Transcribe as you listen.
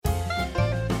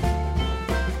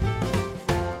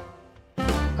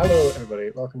Hello,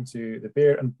 everybody. Welcome to the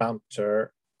Beer and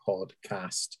Banter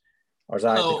podcast, or as I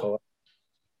like to call it,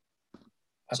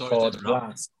 a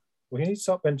podcast. Well, you need to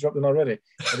stop interrupting already.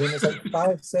 I mean, it's like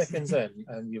 5 seconds in,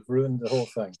 and you've ruined the whole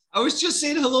thing. I was just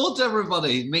saying hello to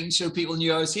everybody, making sure people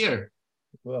knew I was here.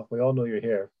 Well, we all know you're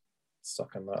here,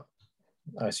 sucking that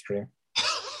ice cream.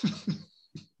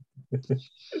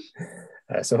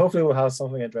 So hopefully we'll have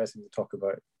something interesting to talk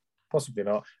about. Possibly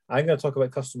not. I'm going to talk about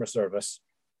customer service,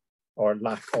 or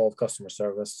lack of customer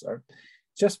service, or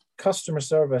just customer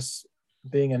service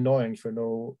being annoying for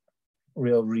no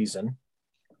real reason.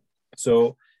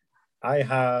 So I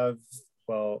have,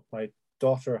 well, my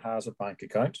daughter has a bank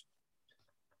account,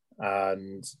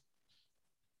 and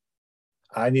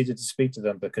I needed to speak to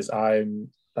them because I'm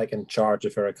like in charge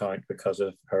of her account because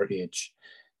of her age.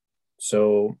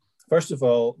 So first of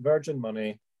all, Virgin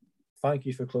Money, thank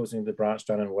you for closing the branch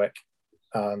down in Wick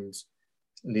and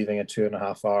leaving a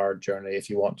 2.5-hour journey if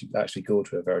you want to actually go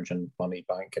to a Virgin Money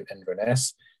bank in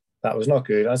Inverness. That was not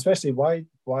good. And especially why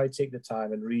take the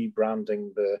time in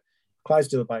rebranding the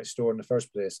Clydesdale Bank store in the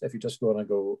first place if you just want to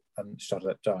go and shut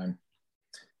it down?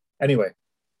 Anyway,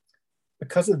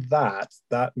 because of that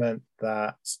meant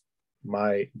that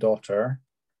my daughter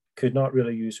could not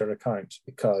really use her account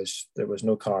because there was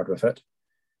no card with it.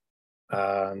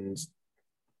 And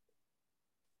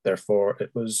therefore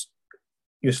it was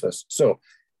useless. So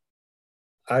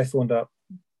I phoned up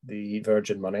the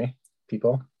Virgin Money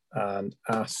people and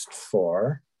asked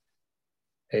for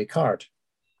a card.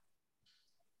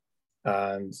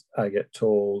 And I get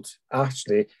told,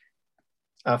 actually,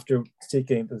 after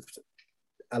taking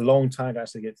a long time to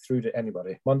actually get through to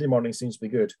anybody, Monday morning seems to be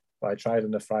good, but I tried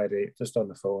on the Friday, just on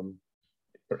the phone,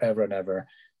 forever and ever,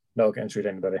 not getting through to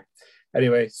anybody.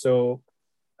 Anyway, so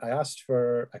I asked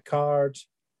for a card.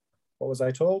 What was I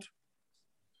told?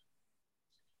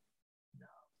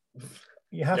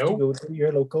 You have to go to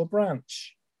your local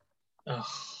branch. Oh.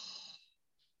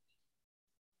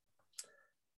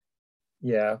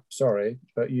 Yeah, sorry,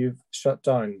 but you've shut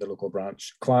down the local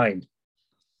branch. Klein.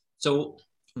 So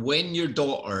when your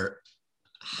daughter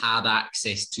had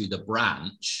access to the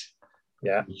branch,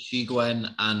 yeah, did she go in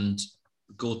and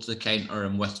go to the counter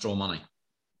and withdraw money?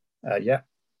 Yeah.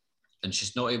 And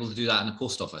she's not able to do that in the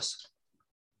post office?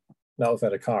 Not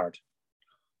without a card.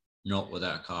 Not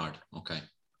without a card. Okay.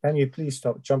 Can you please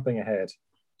stop jumping ahead?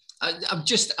 I'm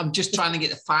just trying to get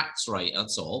the facts right.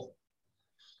 That's all.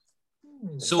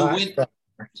 So when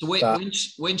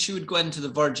she would go into the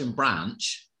Virgin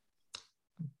branch,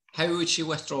 how would she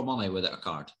withdraw money without a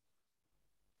card?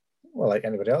 Well, like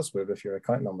anybody else would with your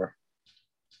account number.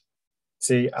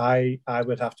 See, I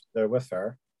would have to go there with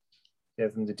her,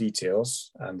 give them the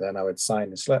details, and then I would sign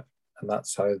the slip, and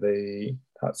that's how they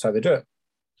do it.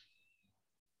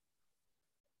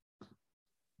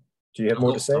 Do you have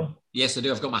more to say? Yes, I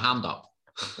do. I've got my hand up.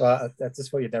 Well, that's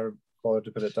just why you never bothered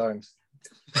to put it down.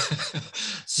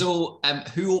 So,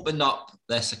 who opened up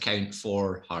this account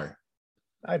for her?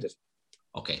 I did.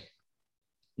 Okay.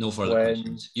 No further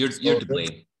questions. You're to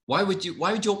blame. Why would you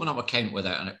open up an account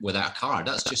without a card?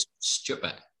 That's just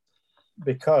stupid.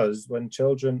 Because when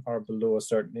children are below a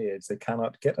certain age, they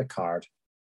cannot get a card.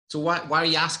 So why are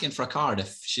you asking for a card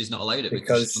if she's not allowed it?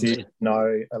 Because she's now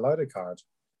allowed a card.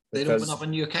 They'd open up a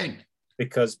new account.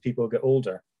 Because people get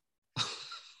older.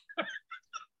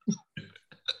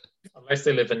 Unless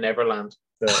they live in Neverland.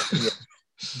 Yeah,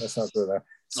 let's not go there.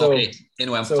 So, okay.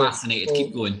 Anyway, I'm fascinated.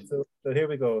 Keep going. So here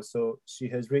we go. So she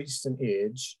has reached an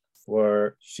age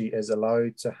where she is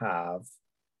allowed to have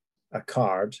a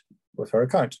card with her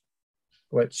account,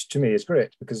 which to me is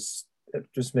great because it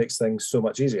just makes things so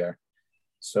much easier.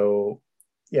 So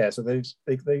yeah, so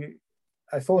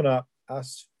I phone up,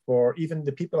 ask for, even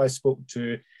the people I spoke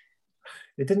to,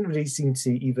 they didn't really seem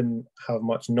to even have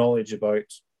much knowledge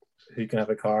about who can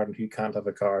have a card and who can't have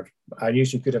a card. I knew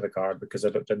she could have a card because I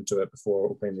looked into it before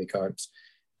opening the account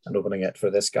and opening it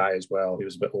for this guy as well. He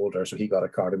was a bit older, so he got a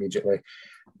card immediately.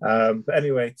 But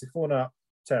anyway, to phone up,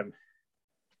 Tim.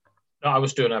 No, I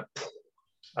was doing a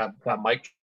mic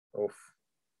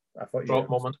drop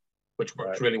moment, which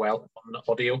worked really well on the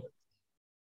audio.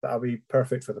 That'll be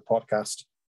perfect for the podcast.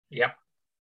 Yep.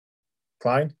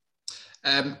 Klein?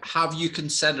 Have you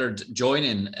considered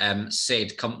joining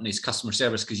said company's customer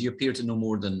service? Because you appear to know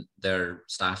more than their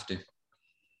staff do.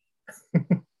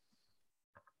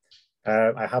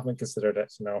 I haven't considered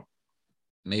it, no.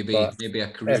 Maybe a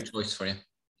career choice for you.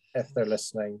 If they're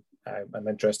listening, I'm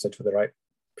interested for the right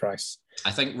price. I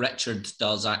think Richard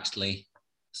does actually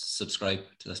subscribe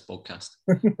to this podcast.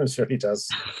 I'm sure he does.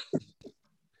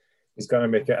 He's going to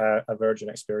make it a Virgin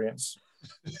experience.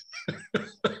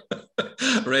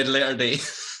 Red letter day.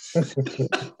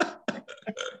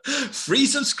 Free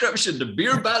subscription to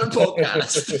Beer Banter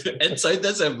Podcast inside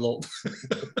this envelope.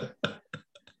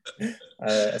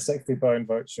 A £60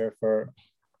 voucher for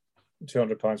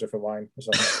 £200 worth of wine or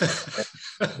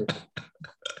something.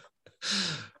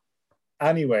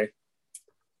 Anyway,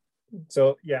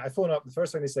 so yeah, I phone up. The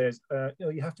first thing they say is,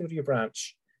 you have to go to your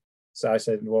branch. So I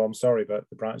said, well, I'm sorry, but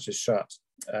the branch is shut.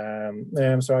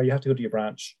 I'm sorry, you have to go to your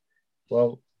branch.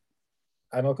 Well,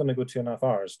 I'm not going to go 2.5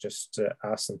 hours just to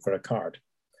ask them for a card.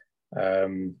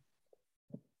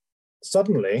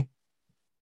 Suddenly,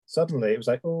 it was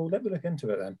like, oh, let me look into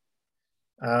it then.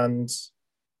 And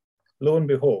lo and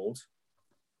behold,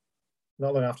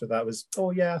 not long after that was,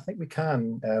 oh yeah, I think we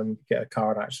can get a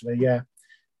card actually, yeah.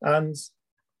 And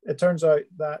it turns out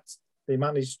that they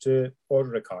managed to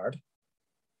order a card,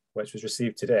 which was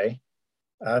received today.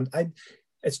 And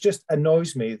it just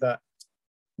annoys me that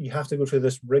you have to go through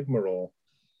this rigmarole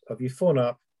of you phone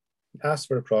up, ask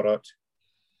for a product,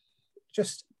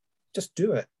 just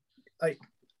do it. Like,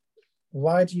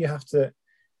 why do you have to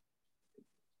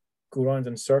go around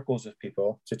in circles with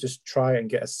people to just try and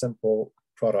get a simple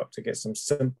product, to get some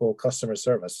simple customer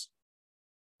service?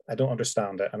 I don't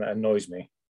understand it, and it annoys me.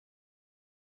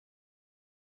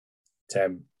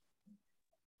 Tim?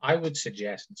 I would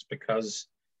suggest it's because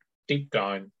deep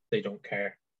down they don't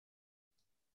care.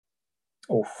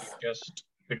 Oh, you're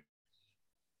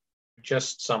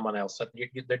just someone else.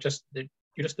 You're just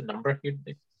a number.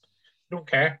 They don't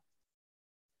care.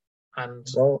 And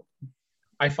well,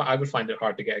 I would find it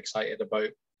hard to get excited about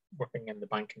working in the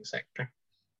banking sector.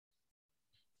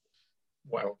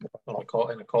 Well,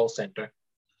 in a call center.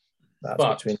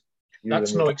 That's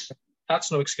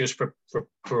no excuse for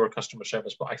poor customer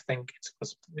service. But I think it's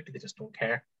because maybe they just don't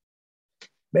care.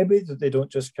 Maybe they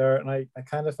don't just care. And I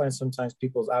kind of find sometimes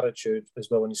people's attitude as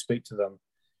well when you speak to them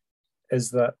is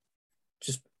that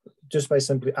just by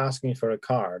simply asking for a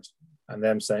card and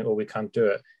them saying, oh, we can't do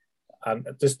it. And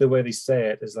just the way they say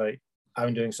it is like,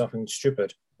 I'm doing something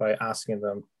stupid by asking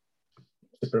them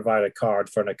to provide a card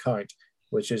for an account,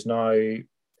 which is now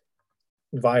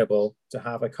viable to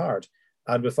have a card.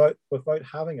 And without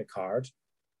having a card,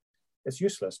 it's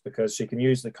useless because she can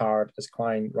use the card, as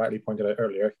Klein rightly pointed out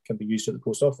earlier, can be used at the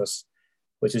post office,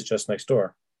 which is just next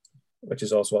door, which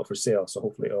is also up for sale. So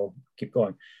hopefully it'll keep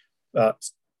going.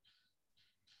 But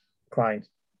Klein.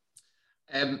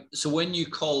 So when you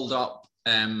called up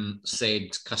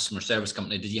said customer service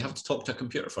company, did you have to talk to a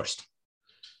computer first?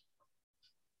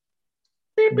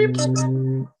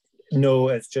 No,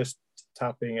 it's just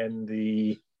tapping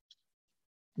in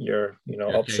your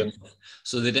option.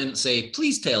 So they didn't say,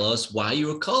 please tell us why you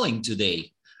were calling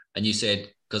today. And you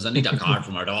said, because I need a card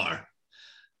from our daughter.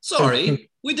 Sorry,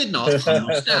 we did not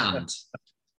understand.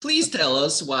 Please tell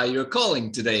us why you're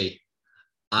calling today.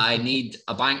 I need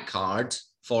a bank card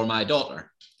for my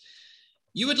daughter.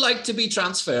 You would like to be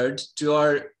transferred to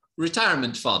our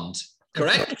retirement fund,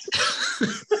 correct?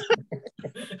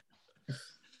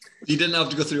 You didn't have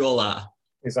to go through all that.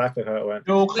 Exactly how it went.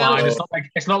 No, Clyde,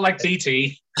 it's not like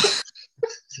DT.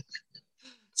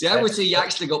 See, I would say you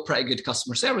actually got pretty good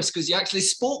customer service because you actually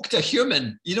spoke to a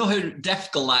human. You know how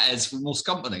difficult that is for most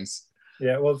companies.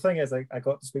 Yeah, well, the thing is, I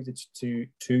got to speak to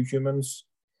two humans.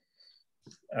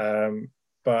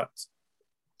 But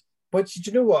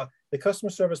you know what? The customer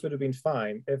service would have been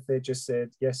fine if they just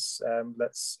said, yes,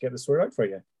 let's get this sorted out for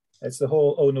you. It's the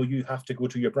whole, oh, no, you have to go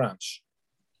to your branch.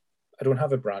 I don't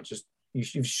have a branch.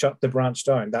 You've shut the branch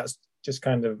down. That's just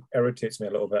kind of irritates me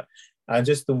a little bit. And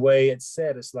just the way it's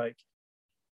said, it's like,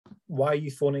 why are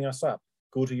you phoning us up?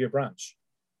 Go to your branch.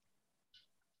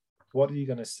 What are you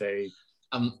going to say?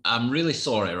 I'm really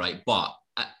sorry, right? But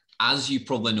as you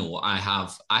probably know, I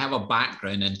have a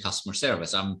background in customer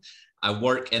service. I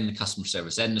work in the customer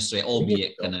service industry,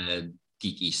 albeit kind of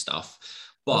geeky stuff.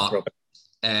 But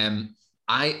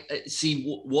I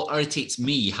see what irritates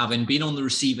me, having been on the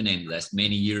receiving end of this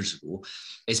many years ago,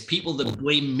 is people that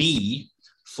blame me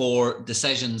for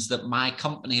decisions that my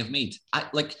company have made.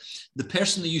 Like the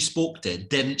person that you spoke to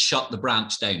didn't shut the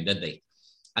branch down, did they?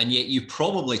 And yet you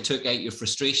probably took out your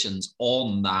frustrations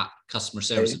on that customer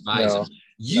service advisor.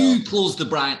 You closed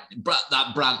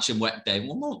that branch and went down.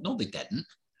 Well, no, they didn't.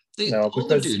 All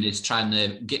they're doing is trying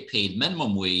to get paid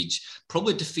minimum wage,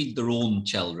 probably to feed their own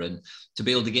children, to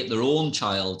be able to get their own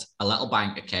child a little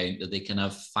bank account that they can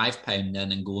have £5 in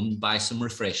and go and buy some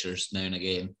refreshers now and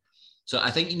again. So I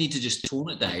think you need to just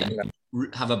tone it down,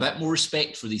 have a bit more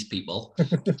respect for these people,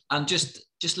 and just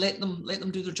let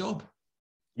them do their job.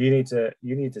 You need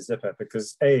to zip it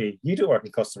because you don't work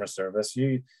in customer service.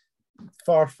 You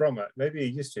far from it. Maybe you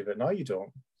used to, but now you don't.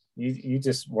 You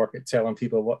just work at telling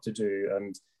people what to do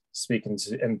and speaking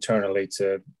internally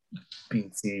to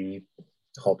BT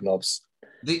hobnobs.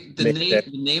 The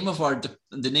name of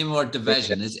our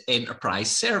division is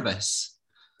Enterprise Service.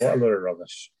 What a load of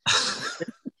rubbish.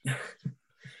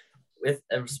 With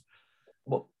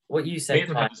what you said,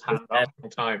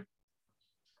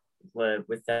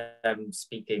 with them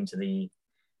speaking to the,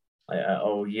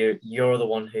 you're the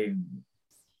one who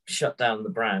shut down the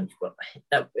branch, but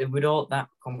that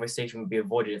conversation would be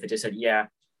avoided if they just said, yeah,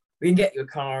 we can get you a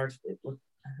card. I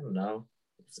don't know.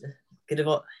 It's a bit of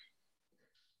a...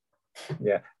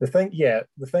 Yeah, the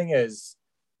thing is,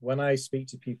 when I speak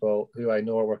to people who I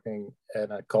know are working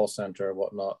in a call center or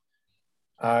whatnot,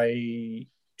 I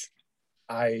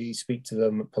speak to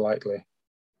them politely,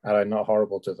 and I'm not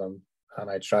horrible to them, and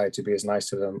I try to be as nice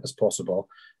to them as possible.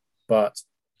 But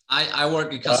I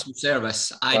work in customer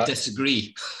service. I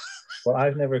disagree. Well,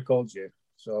 I've never called you,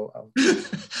 so.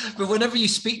 But whenever you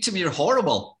speak to me, you're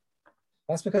horrible.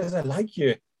 That's because I like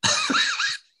you.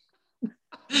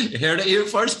 You heard it here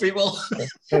first, people.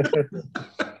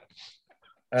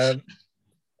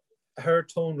 Her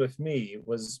tone with me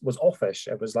was offish.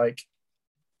 It was like,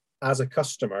 as a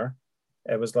customer,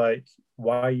 it was like,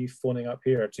 why are you phoning up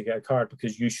here to get a card?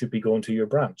 Because you should be going to your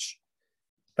branch.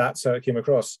 That's how it came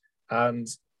across. And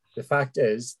the fact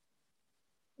is,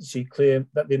 she claimed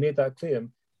that they made that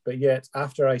claim, but yet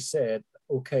after I said,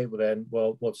 okay,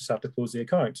 we'll just have to close the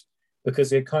account, because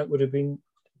the account would have been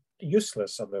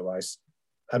useless otherwise.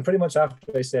 And pretty much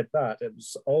after I said that, it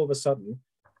was all of a sudden,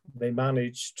 they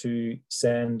managed to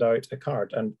send out a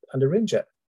card and arrange it.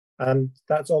 And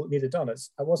that's all that needed done.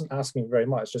 I wasn't asking very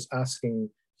much, just asking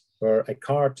for a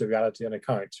card to reality an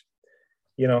account.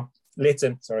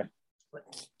 Leighton, sorry.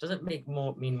 Does it mean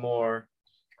more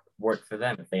work for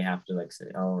them if they have to say,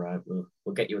 all right,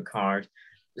 we'll get you a card?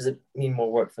 Does it mean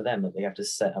more work for them that they have to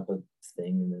set up a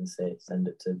thing and then send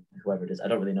it to whoever it is? I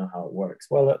don't really know how it works.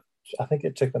 Well, I think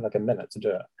it took them like a minute to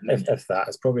do it. If that,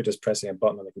 it's probably just pressing a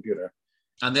button on the computer.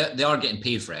 And they are getting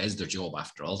paid for it. It's their job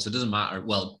after all. So it doesn't matter.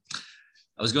 Well,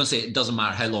 I was going to say it doesn't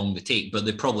matter how long they take, but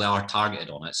they probably are targeted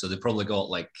on it. So they probably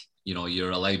got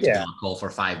you're allowed to be on a call for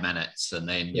 5 minutes, and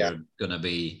then you're going to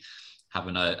be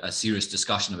having a serious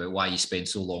discussion about why you spend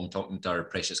so long talking to our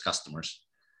precious customers.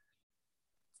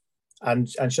 And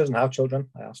she doesn't have children,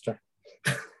 I asked her.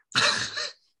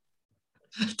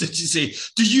 Did you say,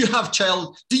 do you have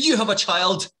a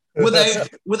child without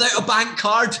a bank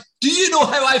card? Do you know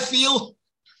how I feel?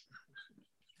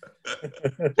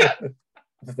 The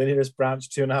nearest branch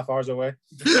 2.5 hours away.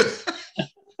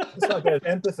 It's not a bit of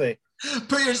empathy.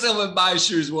 Put yourself in my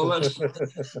shoes, woman.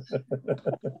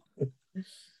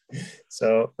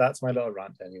 So that's my little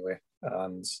rant anyway.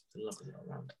 And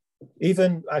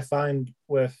even I find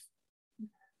with,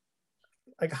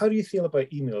 how do you feel about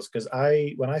emails? Because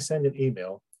when I send an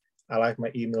email, I like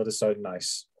my email to sound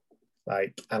nice.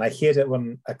 And I hate it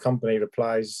when a company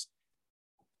replies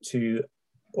to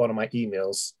one of my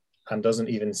emails and doesn't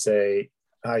even say,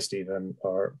 hi, Stephen,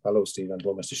 or hello, Stephen,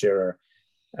 hello, Mr. Shearer.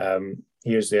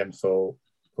 Here's the info.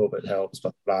 Hope it helps,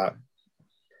 blah, blah.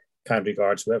 Kind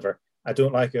regards, whoever. I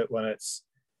don't like it when it's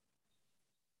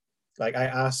I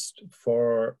asked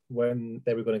for when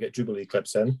they were going to get Jubilee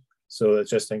clips in. So it's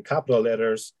just in capital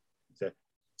letters,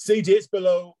 see dates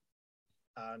below,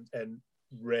 and in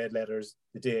red letters,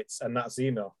 the dates, and that's the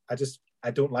email.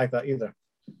 I don't like that either.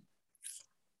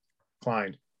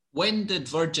 Klein. When did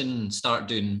Virgin start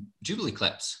doing Jubilee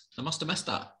clips? I must have missed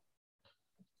that.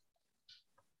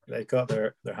 They got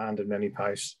their hand in many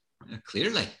pies.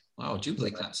 Clearly. Wow,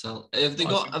 Jubilee clips. Have they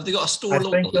got a store? I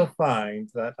think you'll find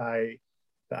that I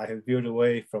have veered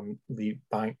away from the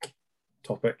bank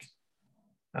topic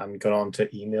and gone on to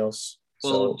emails.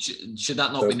 Well, should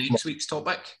that not be next week's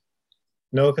topic?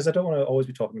 No, because I don't want to always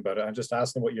be talking about it. I'm just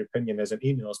asking what your opinion is on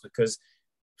emails, because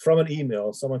from an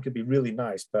email, someone could be really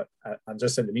nice, but I'm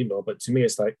just sending an email. But to me,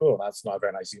 it's like, oh, that's not a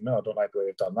very nice email. I don't like the way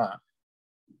they've done that.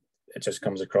 It just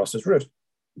comes across as rude.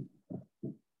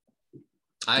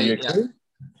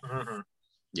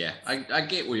 Yeah, I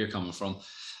get where you're coming from.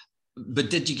 But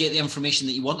did you get the information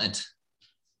that you wanted?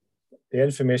 The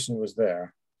information was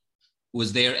there.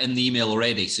 Was there in the email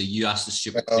already? So you asked the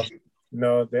stupid question.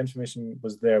 No, the information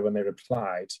was there when they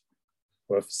replied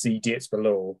with see dates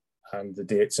below and the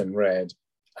dates in red.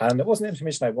 And it wasn't the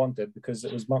information I wanted, because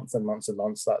it was months and months and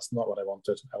months. That's not what I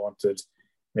wanted. I wanted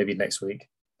maybe next week.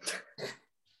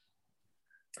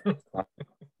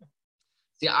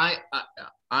 See,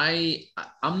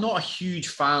 I'm not a huge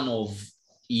fan of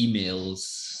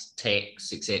emails,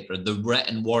 texts, etc., the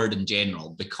written word in general,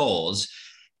 because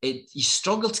you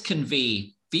struggle to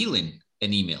convey feeling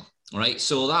in email, right?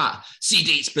 So that see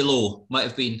dates below might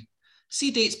have been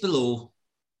see dates below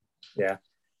Yeah.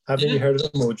 Haven't you heard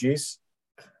of emojis?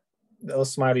 Little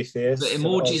smiley face. The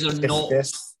emojis are not.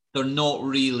 They're not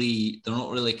really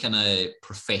kind of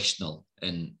professional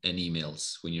in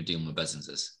emails when you're dealing with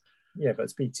businesses. Yeah, but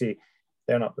it's BT.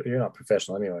 You're not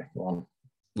professional anyway. Go on.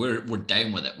 We're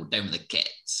down with it. We're down with the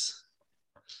kids.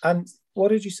 And what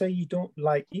did you say you don't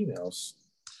like emails?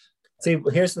 See,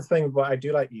 here's the thing, but I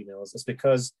do like emails. It's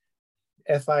because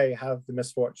if I have the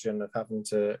misfortune of having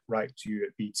to write to you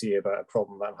at BT about a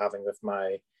problem that I'm having with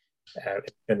my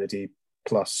Infinity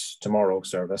Plus Tomorrow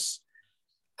service,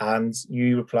 and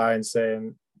you reply and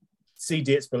saying, see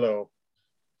dates below,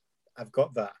 I've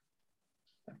got that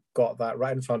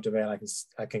right in front of me, and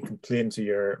I can complain to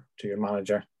your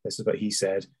manager. This is what he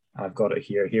said, and I've got it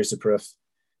here. Here's the proof.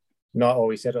 Not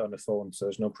always said it on the phone, so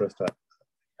there's no proof, but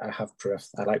I have proof.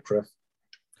 I like proof.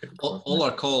 All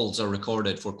our calls are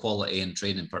recorded for quality and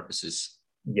training purposes.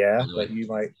 Yeah, but you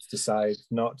might decide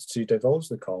not to divulge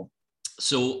the call.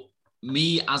 So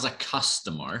me as a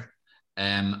customer,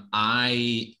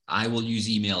 I will use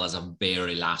email as a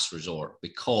very last resort,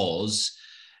 because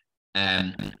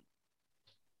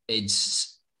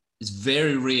it's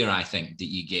very rare, I think, that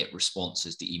you get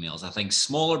responses to emails. I think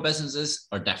smaller businesses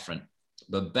are different,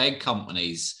 but big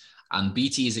companies, and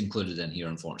BT is included in here,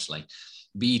 unfortunately.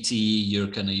 BT, your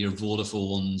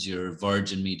Vodafones, your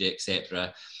Virgin Media,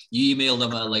 etc. You email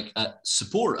them at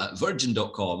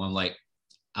support@virgin.com. I'm like,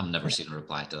 I've never seen a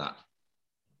reply to that.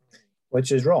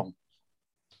 Which is wrong,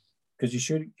 because you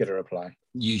should get a reply.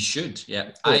 You should,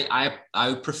 yeah. I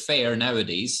would prefer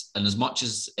nowadays, and as much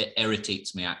as it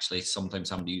irritates me actually sometimes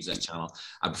having to use this channel,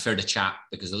 I prefer to chat,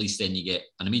 because at least then you get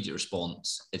an immediate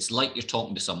response. It's like you're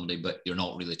talking to somebody, but you're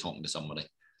not really talking to somebody.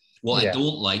 What I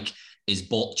don't like is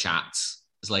bot chats.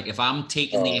 It's like, if I'm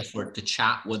taking the effort to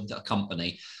chat with a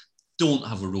company, don't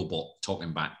have a robot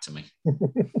talking back to me.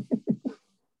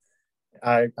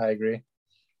 I agree.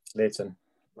 Leighton.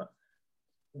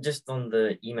 Just on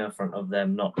the email front of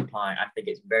them not replying, I think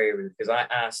it's very rude, because I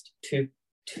asked two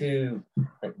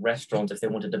restaurants if they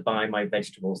wanted to buy my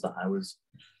vegetables that I was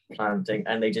planting,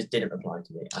 and they just didn't reply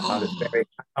to me. I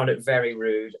found it very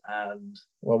rude. And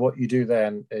well, what you do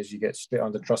then is you get straight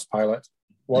on the Trustpilot,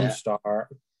 1 star.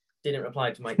 Didn't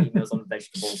reply to my emails on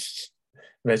vegetables.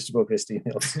 Vegetable-based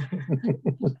emails.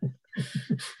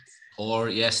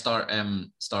 Or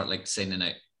start like sending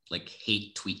out like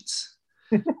hate tweets.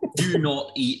 Do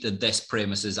not eat at this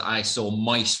premises. I saw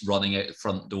mice running out the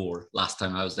front door last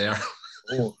time I was there.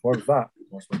 Oh, what's that?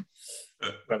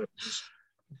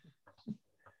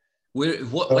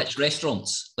 Which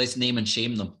restaurants? Let's name and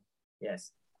shame them.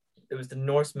 Yes. It was the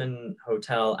Norseman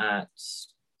Hotel at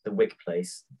the Wick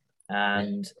Place.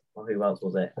 And who else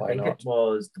was it? It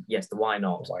was, the Why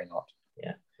Not. Why Not?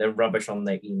 Yeah. They're rubbish on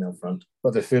their email front.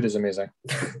 But the food is amazing.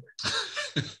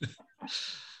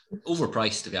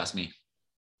 Overpriced, if you ask me.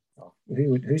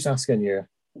 Who's asking you?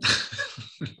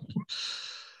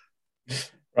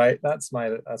 Right, that's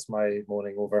my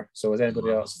morning over. So is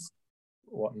anybody else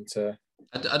wanting to?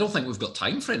 I don't think we've got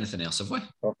time for anything else, have we?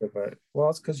 Talk about. Well,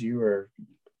 it's because you were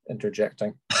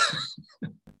interjecting.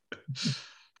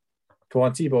 Go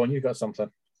on, T-Bone, you got something.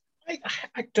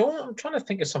 I don't. I'm trying to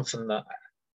think of something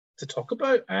to talk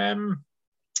about.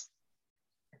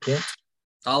 Okay.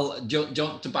 Do you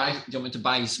want me to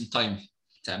buy you some time,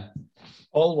 Tim?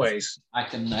 Always. I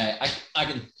can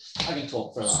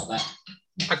talk for a little bit.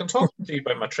 I can talk to you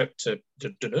about my trip to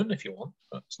Dunoon if you want,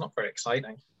 but it's not very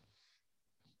exciting.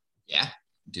 Yeah,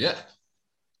 do it.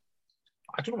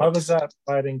 I don't know. How was that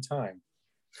biding time?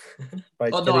 No,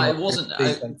 it wasn't.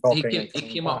 He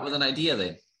came up with an idea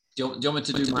then. Do you want me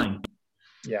to do mine?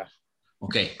 Yeah.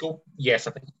 Okay. Go. Yes,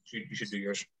 I think you should do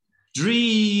yours.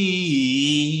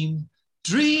 Dream,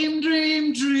 dream,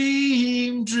 dream,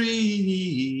 dream,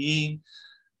 dream.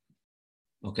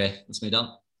 Okay, that's me done.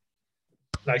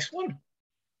 Nice one.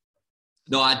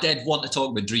 No, I did want to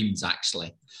talk about dreams,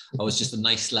 actually. I was just a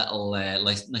nice little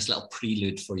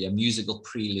prelude for you, a musical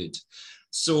prelude.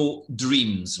 So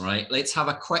dreams, right? Let's have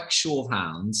a quick show of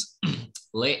hands.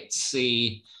 Let's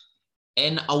say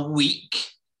in a week,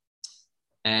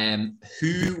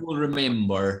 who will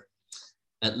remember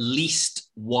at least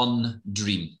one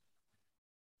dream?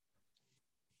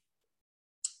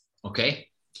 Okay.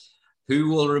 Who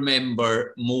will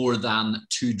remember more than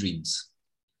 2 dreams?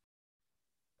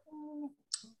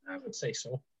 I would say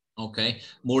so. Okay.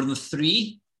 More than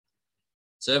 3?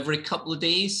 So every couple of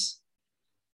days?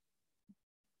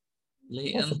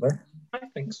 Leighton? I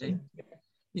think so.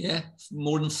 Yeah.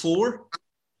 More than 4?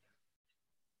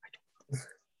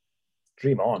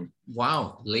 Dream on.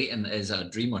 Wow. Leighton is a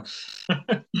dreamer.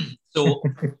 So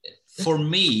for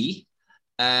me,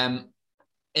 in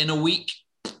a week,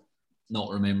 not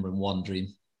remembering one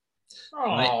dream.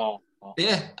 Oh, right?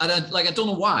 Yeah, and I don't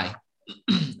know why.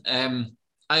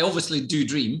 I obviously do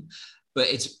dream, but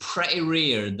it's pretty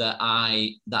rare that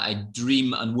I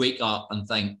dream and wake up and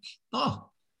think, oh,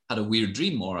 I had a weird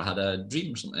dream, or I had a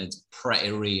dream or something. It's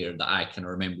pretty rare that I can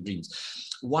remember dreams.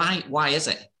 Why is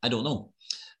it? I don't know.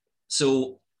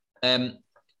 So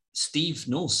Steve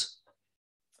knows.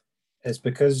 It's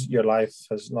because your life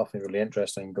has nothing really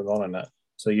interesting going on in it.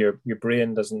 So your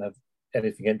brain doesn't have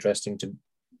anything interesting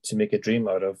to make a dream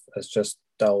out of. It's just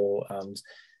dull and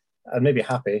maybe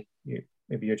happy.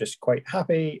 Maybe you're just quite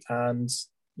happy, and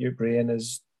your brain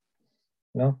is,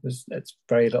 it's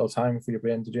very little time for your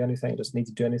brain to do anything. It doesn't need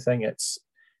to do anything. It's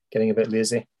getting a bit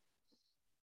lazy.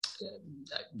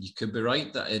 You could be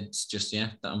right that it's just,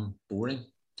 that I'm boring.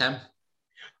 Tim?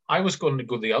 I was going to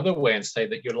go the other way and say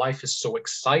that your life is so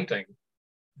exciting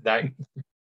that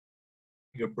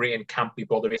your brain can't be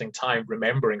bothered wasting time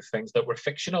remembering things that were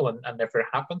fictional and never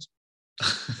happened.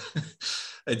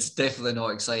 It's definitely not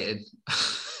exciting.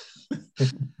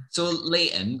 So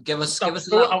Leighton, give us. I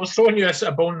was throwing you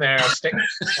a bone there, a stick.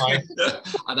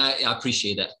 And I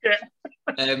appreciate it.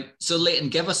 Yeah. So Leighton,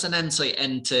 give us an insight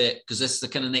into, because this is the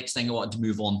kind of next thing I wanted to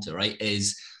move on to, right?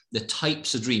 Is the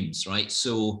types of dreams, right?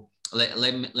 So let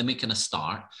me kind of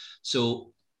start.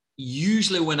 So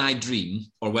usually when I dream,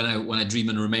 or when I dream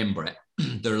and remember it,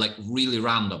 they're like really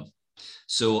random.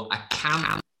 So I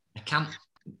can't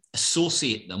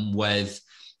associate them with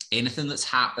anything that's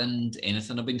happened,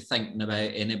 anything I've been thinking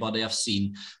about, anybody I've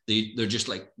seen. They're just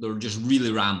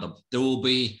really random. There will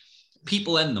be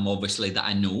people in them, obviously, that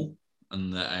I know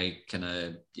and that I kind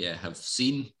of have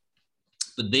seen,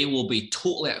 but they will be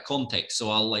totally out of context. So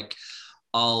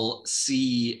I'll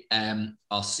see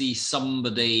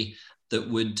somebody that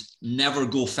would never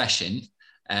go fishing,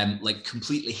 like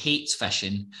completely hates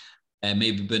fishing,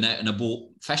 maybe been out in a boat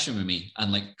fishing with me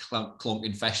and like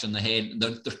clonking fish in the head.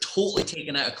 They're totally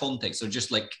taken out of context. They're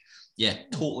just like,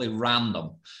 totally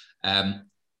random,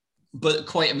 but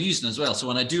quite amusing as well. So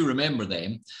when I do remember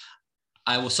them,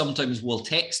 I will sometimes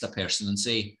text a person and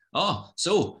say, oh,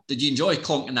 so did you enjoy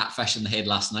clonking that fish in the head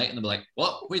last night? And they'll be like,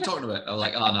 what are you talking about? I'm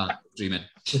like, oh no, dreaming.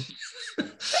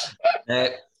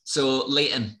 So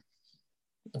Leighton.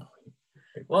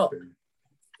 Well,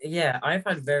 yeah, I've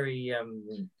had very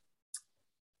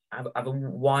I have a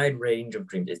wide range of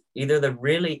dreams. It's either they're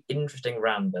really interesting,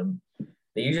 random.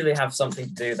 They usually have something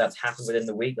to do that's happened within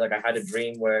the week. Like I had a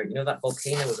dream where, that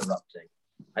volcano was erupting.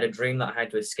 I had a dream that I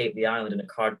had to escape the island in a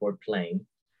cardboard plane.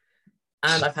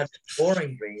 And I've had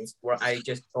boring dreams where I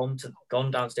just gone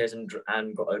downstairs and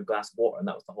got a glass of water, and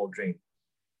that was the whole dream.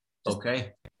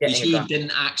 Okay. You sure you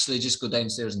didn't actually just go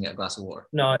downstairs and get a glass of water?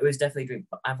 No, it was definitely a dream.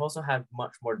 But I've also had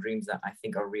much more dreams that I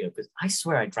think are real, because I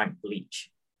swear I drank bleach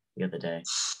the other day,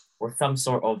 or some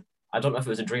sort of, I don't know if it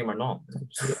was a dream or not.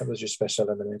 That was your special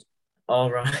lemonade.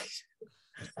 All right.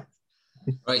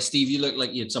 Right, Steve, you look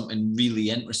like you had something really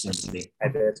interesting today. I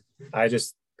did.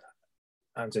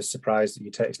 I'm just surprised that you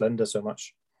text Linda so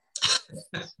much.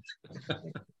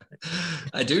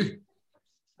 I do.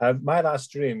 My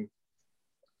last dream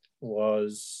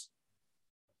was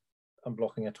I'm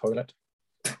blocking a toilet.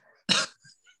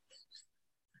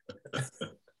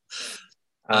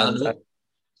 and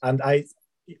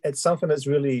it's something that's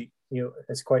really,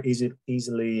 it's quite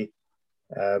easily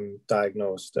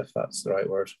diagnosed, if that's the right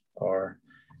word, or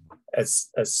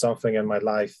it's something in my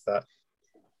life that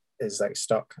is like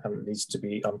stuck and needs to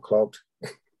be unclogged.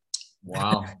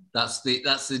 Wow, that's the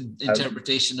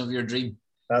interpretation of your dream.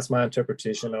 That's my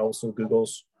interpretation. Also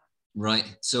Google's.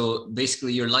 Right. So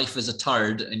basically, your life is a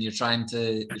turd, and you're trying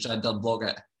to unblock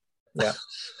it. Yeah.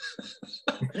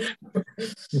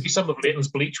 Maybe some of Leighton's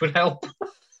bleach would help.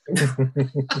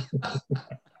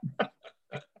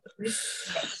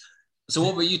 So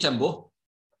what about you, Timbo?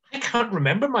 I can't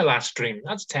remember my last dream.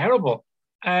 That's terrible.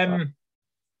 I'm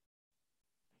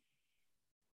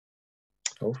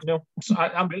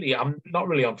not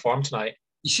really on form tonight.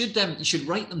 You should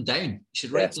write them down. You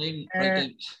should write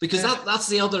down, because that's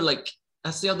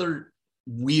the other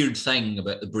weird thing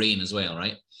about the brain as well,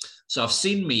 right? So I've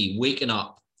seen me waking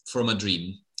up from a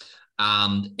dream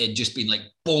and it just been like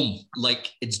boom,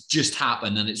 like it's just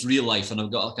happened and it's real life, and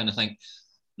I've got to kind of think,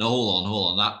 no,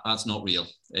 hold on, that's not real.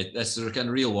 This is the kind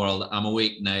of real world. I'm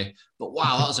awake now, but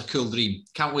wow, that was a cool dream.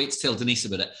 Can't wait to tell Denise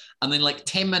about it. And then like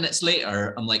 10 minutes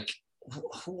later, I'm like,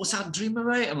 what's that dream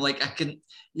about? I'm like, I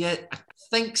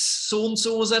think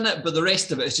so-and-so was in it, but the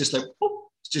rest of it is just like,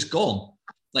 it's just gone.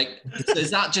 Like, is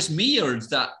that just me or is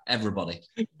that everybody?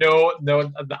 No,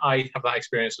 I have that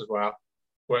experience as well,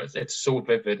 where it's so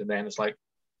vivid and then it's like,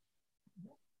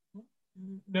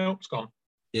 no, it's gone.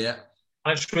 Yeah.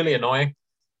 And it's really annoying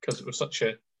because it was such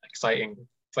an exciting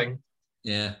thing.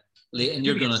 Yeah. Leighton,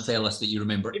 you're going to tell us that you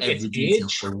remember Maybe every it's detail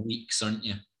age. for weeks, aren't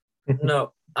you?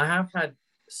 No, I have had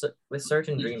with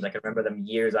certain dreams, I can remember them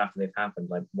years after they've happened.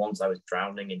 Like once I was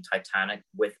drowning in Titanic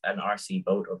with an RC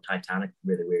boat of Titanic,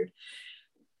 really weird.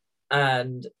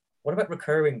 And what about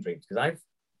recurring dreams? Because I've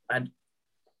had,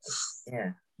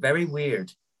 yeah, very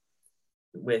weird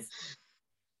with,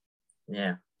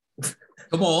 yeah.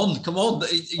 Come on.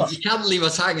 You can't leave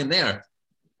us hanging there.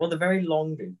 Well, they're very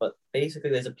long dreams, but basically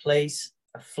there's a place,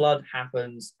 a flood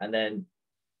happens, and then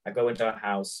I go into a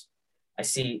house. I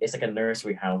see it's like a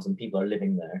nursery house and people are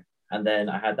living there. And then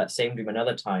I had that same dream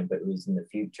another time, but it was in the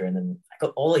future. And then I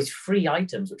got all these free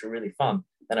items, which were really fun.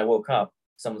 Then I woke up,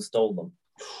 someone stole them.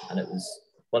 And it was,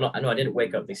 well, no, I didn't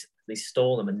wake up. They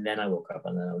stole them. And then I woke up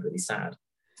and then I was really sad.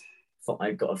 Thought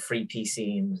I got a free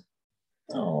PC and,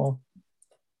 Oh.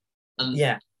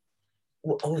 Yeah.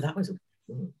 Oh, that was,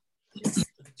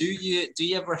 Do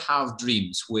you ever have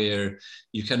dreams where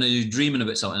you're dreaming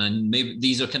about something and maybe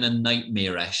these are kind of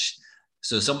nightmarish?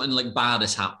 So something like bad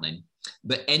is happening,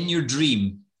 but in your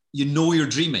dream, you know you're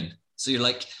dreaming. So you're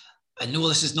like, I know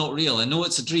this is not real. I know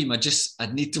it's a dream. I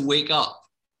need to wake up.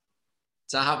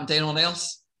 Does that happen to anyone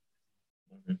else?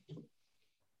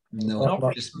 No,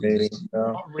 Not just Maybe.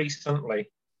 No. Not recently.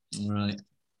 right.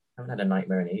 I haven't had a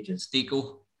nightmare in ages.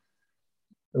 Stiko?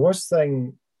 The worst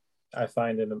thing I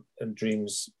find in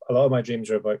dreams, a lot of my dreams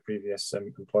are about previous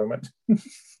employment.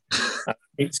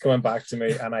 It's coming back to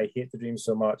me, and I hate the dream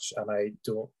so much. And I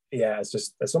don't. Yeah,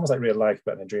 it's almost like real life,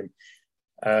 but in a dream.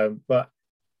 But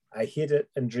I hate it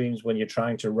in dreams when you're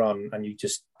trying to run and you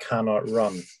just cannot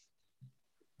run,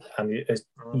 and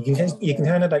you can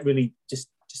kind of like really just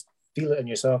feel it in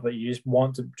yourself that you just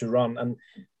want to run, and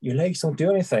your legs don't do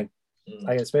anything.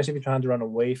 Like, especially if you're trying to run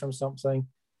away from something.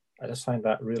 I just find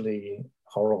that really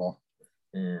horrible.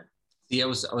 Yeah. See, I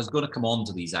was going to come on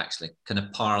to these actually, kind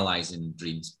of paralyzing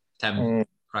dreams. Tim,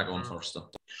 crack on first though.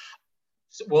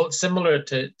 Well, similar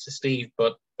to Steve,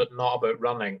 but not about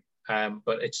running.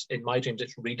 But it's in my dreams,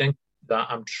 it's reading that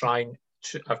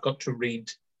I've got to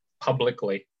read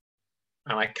publicly,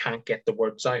 and I can't get the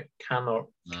words out. Cannot.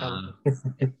 And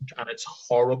it's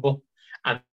horrible.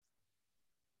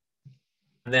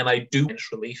 And then I do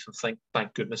relief and think,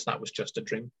 thank goodness that was just a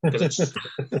dream, because it's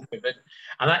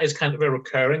and that is kind of a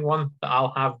recurring one that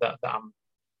I'll have that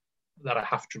I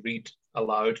have to read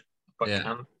aloud, but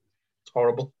can't. It's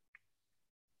horrible.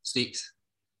 Sticks.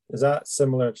 Is that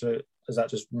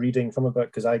just reading from a book?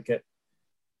 Because I get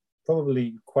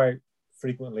probably quite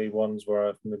frequently ones where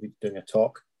I'm maybe doing a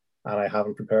talk and I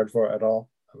haven't prepared for it at all.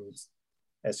 And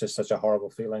it's just such a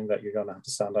horrible feeling that you're going to have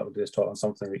to stand up and do this talk on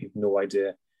something that you've no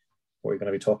idea what you're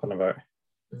going to be talking about.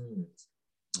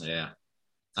 Yeah,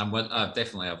 I've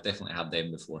definitely had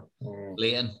them before.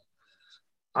 Leighton?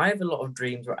 I have a lot of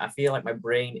dreams where I feel like my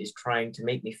brain is trying to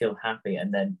make me feel happy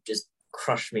and then just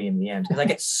crush me in the end. Because I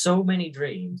get so many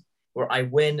dreams where I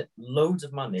win loads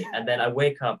of money and then I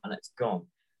wake up and it's gone.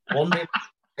 One day,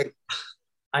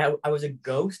 I was a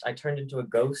ghost. I turned into a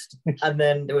ghost, and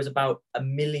then there was about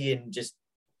 1 million just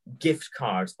gift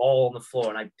cards all on the floor,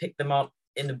 and I picked them up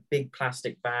in a big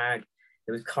plastic bag.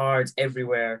 There was cards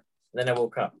everywhere. And then I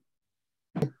woke up.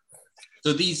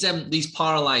 So these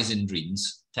paralyzing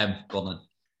dreams, Tim, go on.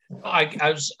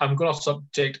 I'm going off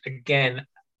subject again.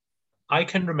 I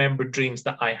can remember dreams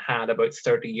that I had about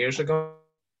 30 years ago.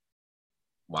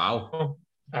 Wow.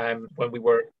 When we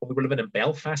were living in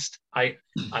Belfast, and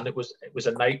it was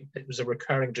a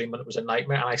recurring dream, and it was a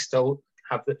nightmare, and I still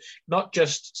have not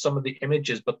just some of the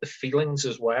images, but the feelings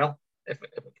as well. If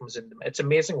it comes in, it's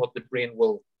amazing what the brain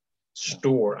will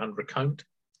store and recount.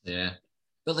 Yeah,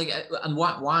 but like, and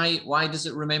why does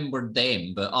it remember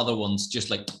them, but other ones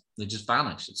they just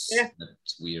vanish?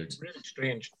 It's weird. Really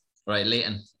strange. Right,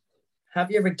 Leighton.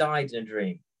 Have you ever died in a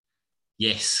dream?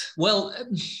 Yes. Well,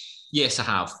 yes, I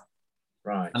have.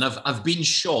 Right. And I've been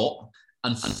shot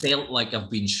and felt like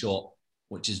I've been shot,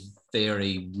 which is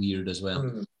very weird as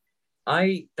well.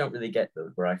 I don't really get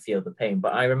those where I feel the pain,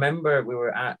 but I remember we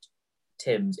were at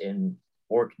Tim's in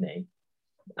Orkney,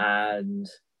 and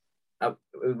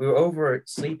we were over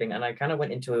sleeping, and I kind of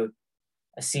went into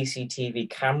a CCTV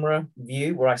camera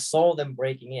view where I saw them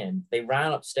breaking in. They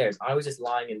ran upstairs. I was just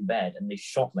lying in bed, and they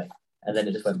shot me, and then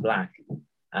it just went black,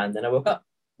 and then I woke up.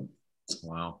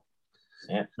 Wow.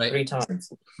 Yeah, right. 3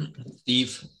 times.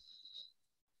 Steve.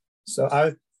 So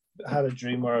I've had a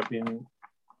dream where I've been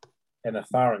in a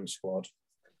firing squad,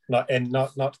 not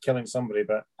killing somebody,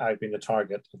 but I've been the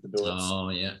target of the bullets. Oh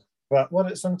yeah. But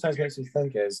what it sometimes makes me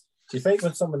think is, do you think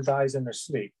when someone dies in their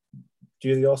sleep,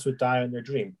 do they also die in their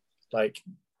dream? Like,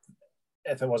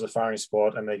 if it was a firing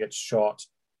squad and they get shot,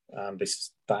 they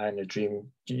die in their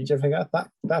dream. Do you ever think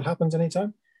that happens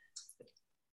anytime?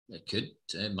 It could.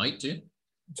 It might do.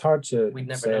 It's hard to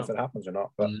say know if it happens or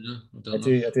not, but I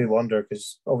do wonder,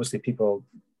 because obviously people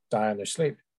die in their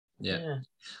sleep. Yeah.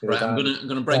 Right. I'm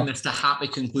gonna bring this to a happy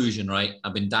conclusion. Right.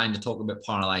 I've been dying to talk about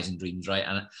paralyzing dreams, right,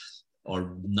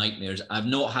 or nightmares. I've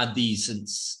not had these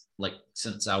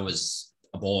since I was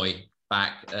a boy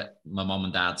back at my mum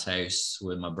and dad's house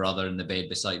with my brother in the bed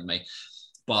beside me.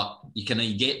 But you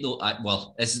get those.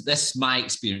 Well, this is my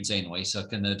experience anyway. So I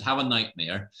can have a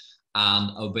nightmare,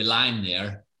 and I'll be lying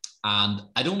there, and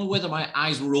I don't know whether my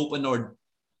eyes were open or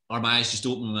my eyes just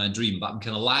opened in my dream, but I'm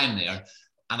kind of lying there,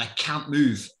 and I can't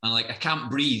move, and I can't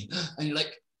breathe, and you're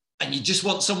like, and you just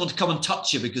want someone to come and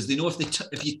touch you, because they know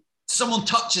if someone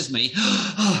touches me,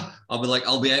 I'll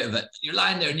be out of it. You're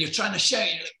lying there and you're trying to shout,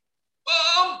 and you're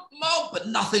like, Mom, but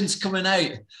nothing's coming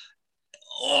out.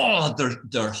 Oh,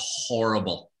 they're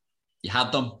horrible. You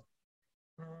had them?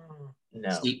 No.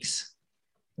 Sneaks?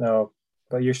 No,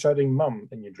 but you're shouting "Mum"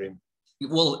 in your dream.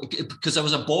 Well, because I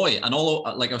was a boy, and I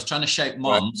was trying to shout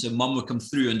 "Mum," right. So Mum would come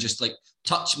through and just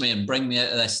touch me and bring me out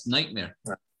of this nightmare.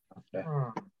 Okay.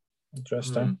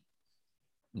 Interesting.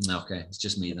 Okay, it's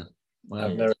just me then.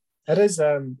 Well, it is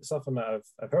something that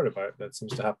I've heard about that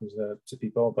seems to happen to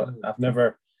people, but I've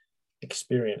never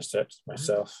experienced it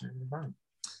myself.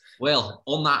 Well,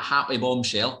 on that happy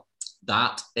bombshell,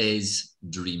 that is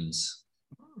dreams.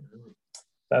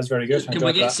 That's very good. Can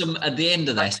we get some at the end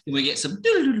of this? Can we get some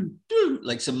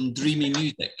like some dreamy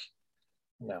music?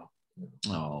 No.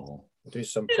 Oh. We'll do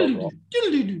some prog rock.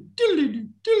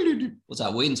 What's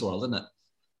that? Wayne's World, isn't it?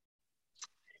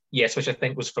 Yes, which I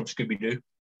think was from Scooby-Doo.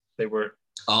 They were.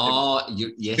 Oh,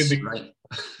 yes, Scooby-Doo, right.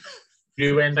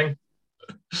 New ending.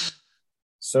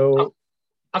 So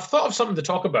I've thought of something to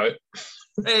talk about.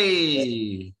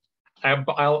 Hey.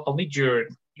 But I'll need your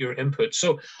input.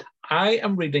 So I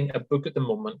am reading a book at the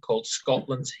moment called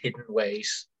Scotland's Hidden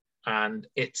Ways, and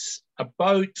it's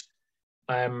about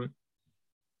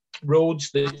roads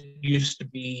that used to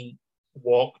be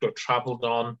walked or travelled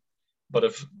on, but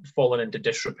have fallen into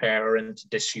disrepair or into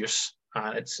disuse.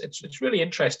 And it's really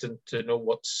interesting to know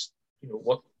what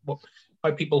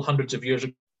how people hundreds of years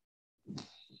ago,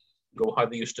 how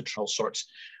they used to travel sorts.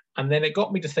 And then it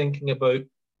got me to thinking about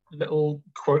little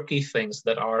quirky things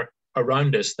that are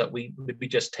around us that we maybe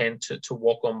just tend to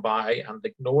walk on by and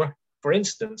ignore. For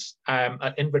instance,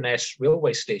 at Inverness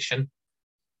railway station,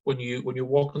 when you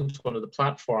walk into one of the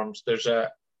platforms, there's a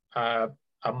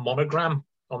monogram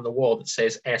on the wall that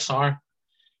says SR,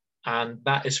 and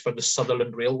that is for the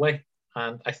Sutherland Railway.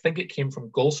 And I think it came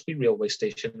from Golspie railway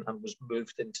station and was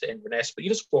moved into Inverness. But you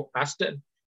just walk past it, and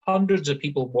hundreds of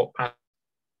people walk past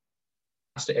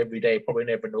it every day, probably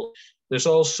never know. There's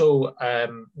also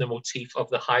the motif of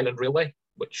the Highland Railway,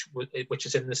 which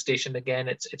is in the station again.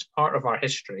 It's part of our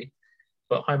history,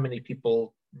 but how many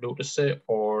people notice it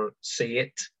or see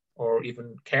it or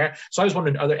even care? So I was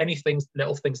wondering, are there any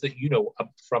little things that you know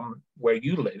from where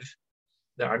you live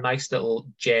that are nice little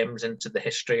gems into the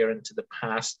history or into the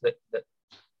past that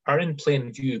are in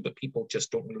plain view, but people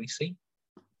just don't really see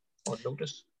or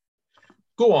notice?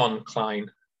 Go on,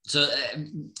 Klein. So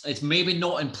it's maybe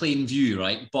not in plain view,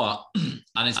 right? But,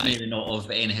 and it's maybe not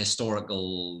of any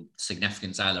historical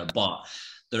significance either, but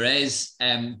there is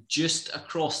just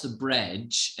across the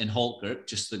bridge in Halkirk,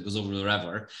 just that goes over the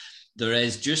river, there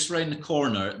is just round the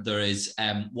corner, there is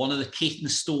one of the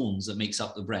Caithness stones that makes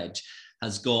up the bridge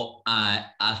has got a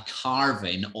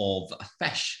carving of a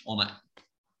fish on it.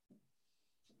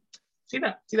 See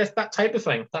that type of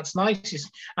thing. That's nice.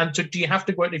 And do you have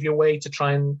to go out of your way to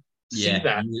try and see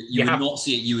that? You would not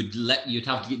see it. You'd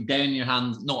have to get down on your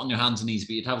hands, not on your hands and knees,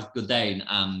 but you'd have to go down,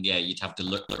 and you'd have to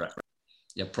look for it.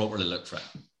 Yeah, properly look for it.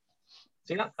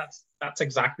 See, that's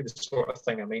exactly the sort of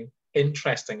thing. I mean,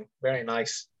 interesting, very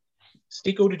nice.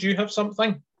 Stico, did you have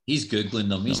something? He's Googling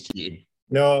them. He's cheating.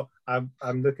 No, I'm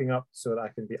looking up so that I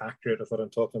can be accurate with what I'm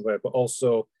talking about, but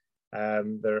also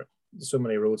there are so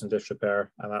many roads in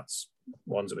disrepair, and that's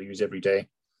ones that we use every day.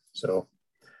 So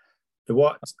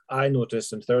what I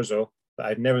noticed in Thurso that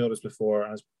I'd never noticed before,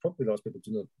 and probably lots of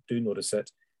people do notice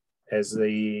it, is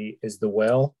the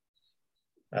well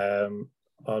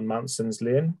on Manson's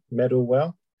Lane, Meadow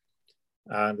Well,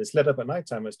 and it's lit up at night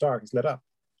time. It's dark, it's lit up,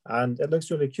 and it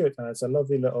looks really cute, and it's a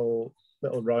lovely little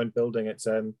round building it's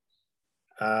in,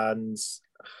 and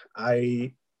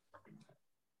I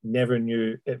never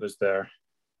knew it was there.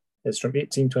 It's from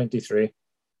 1823.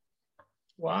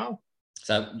 Wow.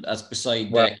 So that's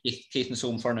beside Caithness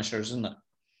Home Furnishers, isn't it?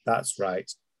 That's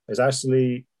right. It's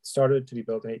actually started to be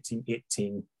built in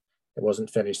 1818. It wasn't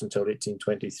finished until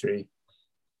 1823.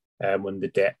 when the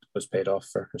debt was paid off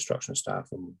for construction staff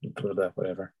and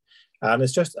whatever. And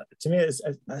it's just, to me, it's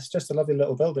just a lovely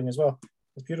little building as well.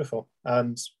 It's beautiful,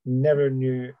 and never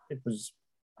knew it was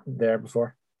there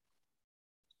before.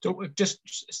 So just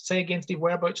say again, Steve,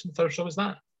 whereabouts in Thurso is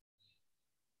that?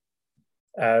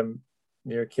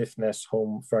 Near Kiffness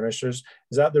Home Furnishers.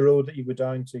 Is that the road that you go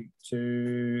down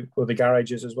to the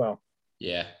garages as well?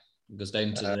 Yeah, it goes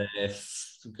down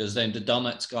to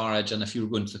Dunnett's garage, and if you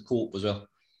were going to the Cope as well.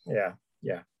 Yeah.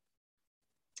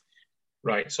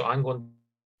 Right, so I'm going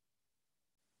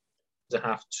to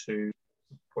have to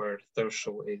where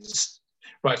Thurso is.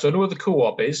 Right, so I know where the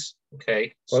co-op is.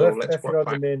 Okay, well, so if you're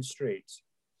on the main street.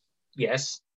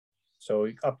 Yes. So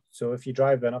if you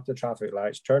drive in up the traffic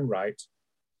lights, turn right,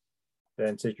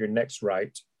 then take your next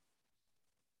right.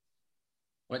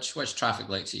 Which traffic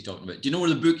lights are you talking about? Do you know where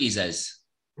the Bookies is?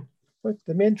 What,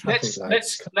 the main traffic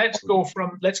lights. Let's go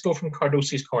from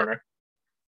Cardosi's corner.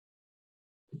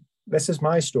 This is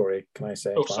my story, can I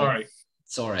say? Oh,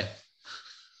 sorry.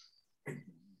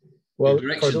 Well, the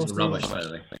directions are rubbish, by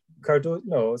the way.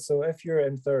 No, so if you're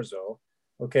in Thurso,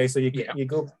 okay, so you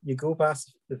go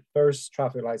past the first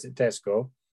traffic lights at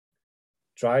Tesco,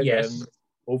 drive in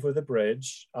over the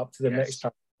bridge up to the next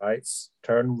traffic lights,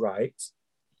 turn right.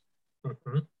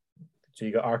 Mm-hmm. So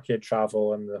you got Arcade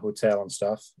Travel and the hotel and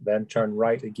stuff. Then turn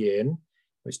right again,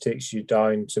 which takes you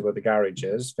down to where the garage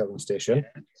is, filling station.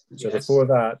 So before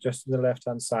that, just on the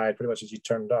left-hand side, pretty much as you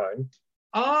turn down.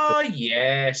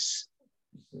 Yes.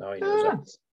 No, you know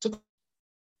that.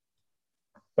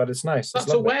 But it's nice.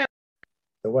 That's a well.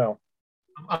 The well.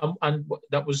 And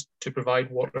that was to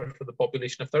provide water for the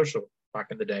population of Thurso back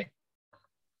in the day.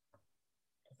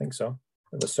 I think so.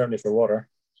 It was certainly for water.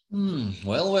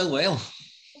 Well.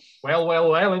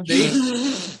 Well, indeed.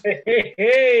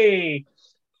 Hey.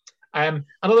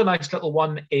 Another nice little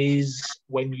one is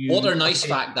when you... What a nice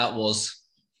fact that was.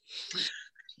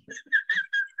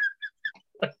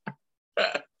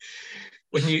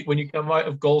 When you come out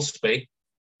of Golspie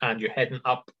and you're heading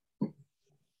up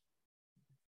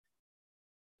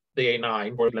the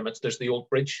A9 word limits, there's the old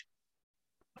bridge,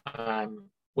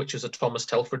 which is a Thomas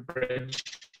Telford bridge,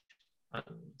 and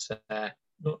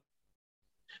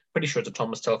pretty sure it's a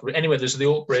Thomas Telford. Anyway, there's the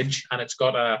old bridge, and it's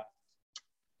got a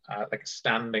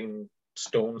standing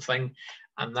stone thing,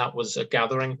 and that was a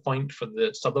gathering point for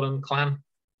the Sutherland clan,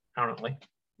 apparently.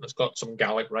 It's got some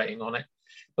Gaelic writing on it,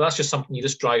 but that's just something you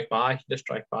just drive by. But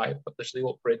there's the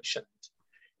old bridge, and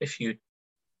if you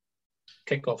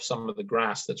kick off some of the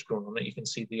grass that's grown on it, you can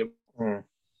see the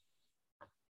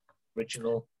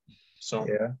original. So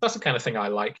that's the kind of thing I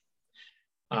like,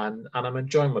 and I'm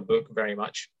enjoying my book very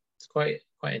much. It's quite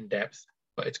in depth,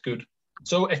 but it's good.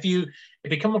 So if you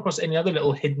come across any other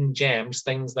little hidden gems,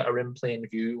 things that are in plain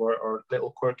view, or little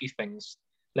quirky things,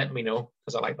 let me know,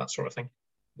 because I like that sort of thing.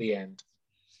 The end.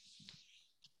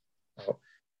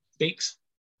 Speaks.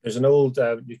 There's an old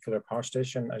nuclear power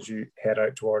station as you head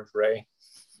out towards Ray.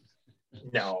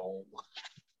 No.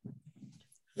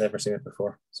 Never seen it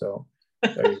before. So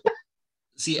there you go.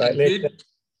 See, I'm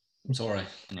sorry.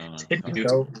 No.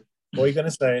 What are you going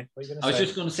to say? I was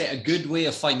just going to say a good way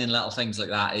of finding little things like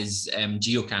that is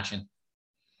geocaching.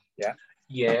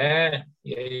 Yeah.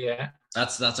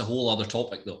 That's a whole other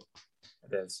topic, though.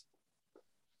 It is.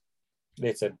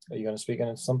 Nathan, are you going to speak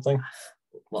on something?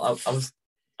 Well,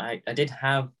 I did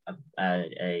have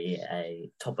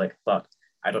a topic, but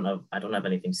I don't have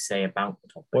anything to say about the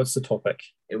topic. What's the topic?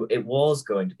 It was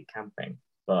going to be camping,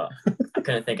 but I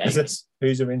couldn't think.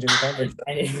 Who's arranging the camping?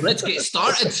 Let's get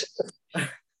started.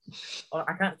 Well,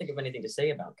 I can't think of anything to say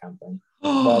about camping.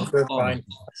 Well, we're fine.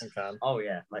 Oh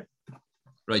yeah, right.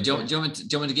 Do you want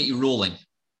me to get you rolling?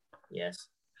 Yes.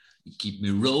 You keep me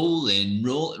rolling.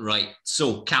 Right.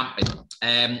 So camping.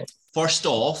 First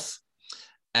off,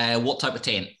 what type of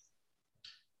tent?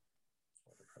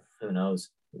 Who knows?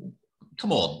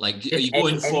 Come on, are you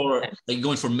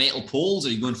going for metal poles?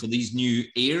 Are you going for these new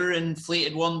air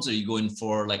inflated ones? Are you going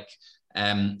for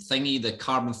the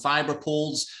carbon fiber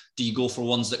poles? Do you go for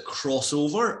ones that cross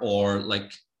over, or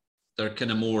they're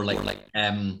kind of more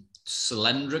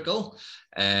cylindrical?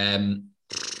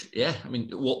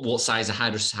 What size of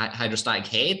hydrostatic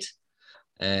head?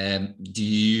 Do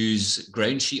you use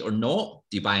ground sheet or not?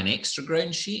 Do you buy an extra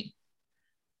ground sheet?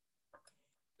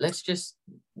 Let's just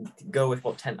go with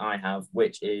what tent I have,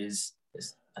 which is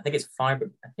I think it's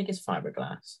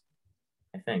fiberglass.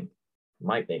 I think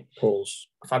might be poles.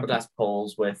 Fiberglass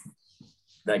poles with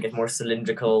more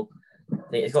cylindrical.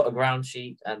 It's got a ground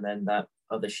sheet and then that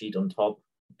other sheet on top.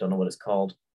 Don't know what it's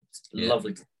called. It's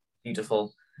lovely,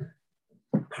 beautiful,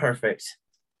 perfect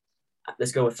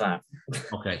Let's go with that.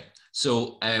 Okay.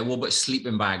 So what about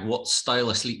sleeping bag? What style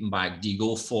of sleeping bag? Do you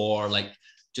go for like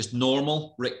just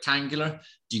normal rectangular?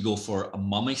 Do you go for a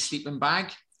mummy sleeping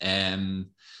bag?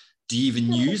 Do you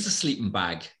even use a sleeping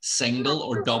bag, single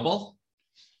or double?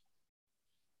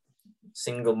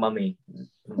 Single mummy.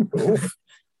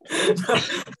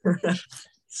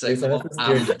 Single.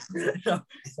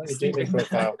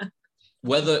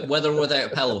 Whether or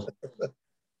without a pillow.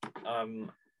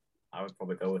 I would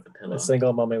probably go with a pillow. A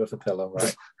single mummy with a pillow,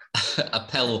 right? A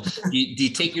pillow. Do you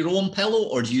take your own pillow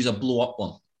or do you use a blow up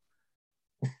one?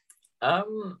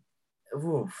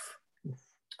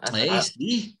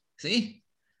 See.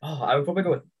 Oh, I would probably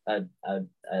go with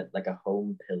like a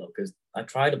home pillow because I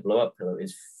tried a blow up pillow.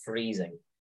 It's freezing.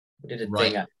 We did a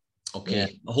thing. Okay, yeah.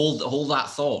 hold that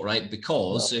thought, right?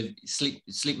 Because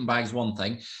sleeping bag's one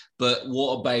thing, but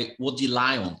what do you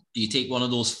lie on? Do you take one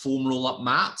of those foam roll up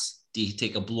mats? Do you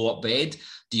take a blow up bed?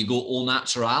 Do you go au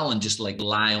natural and just like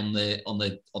lie on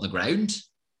the ground?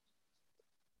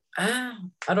 I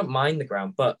don't mind the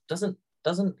ground, but doesn't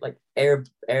like air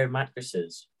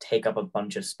mattresses take up a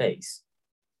bunch of space?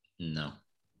 No.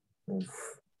 Oof.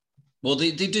 Well,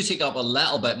 they do take up a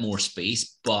little bit more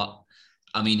space, but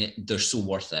I mean, they're so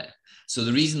worth it. So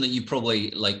the reason that you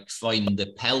probably like find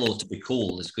the pillow to be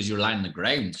cold is because you're lying on the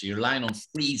ground. So you're lying on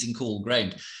freezing cold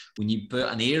ground. When you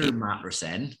put an air mattress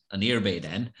in, an air bed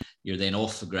in, you're then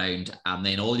off the ground, and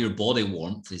then all your body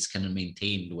warmth is kind of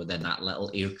maintained within that little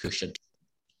air cushion.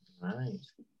 Right.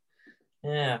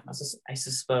 Yeah, I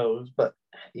suppose, but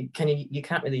you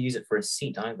can't really use it for a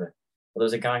seat either. Well, there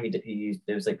was a guy who used,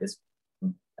 there was like this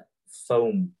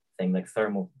foam thing, like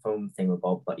thermal foam thing with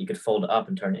Bob, but you could fold it up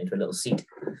and turn it into a little seat.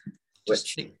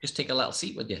 Just take a little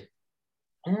seat with you.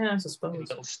 Yeah, I suppose. A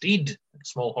little steed, a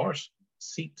small horse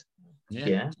seat.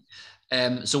 Yeah.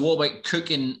 So what about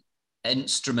cooking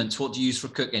instruments? What do you use for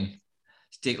cooking? Do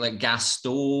you take like gas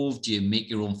stove? Do you make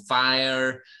your own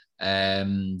fire?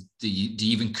 Do you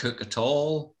even cook at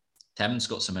all? Tim's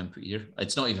got some input here.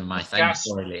 It's not even my thing. Gas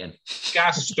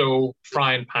stove,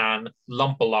 frying pan,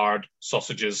 lump of lard,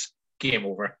 sausages, game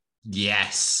over.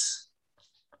 Yes.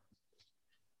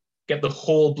 Get the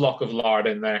whole block of lard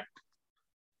in there.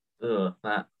 Ugh,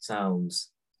 that sounds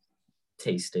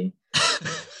tasty.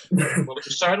 Well, it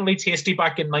was certainly tasty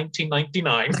back in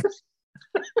 1999.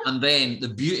 And then the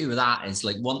beauty with that is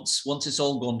like once it's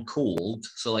all gone cold,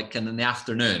 so like in the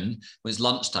afternoon when it's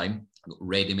lunchtime, I've got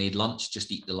ready-made lunch,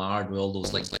 just eat the lard with all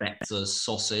those like bits of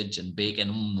sausage and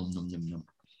bacon.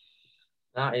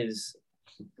 That is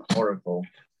horrible.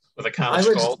 With a can of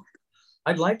skull.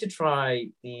 I'd like to try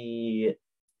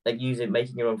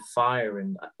making your own fire,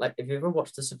 and like, if you ever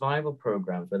watched the survival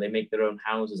programs where they make their own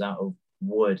houses out of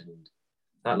wood, and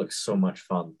that looks so much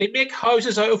fun. They make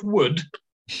houses out of wood?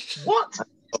 What?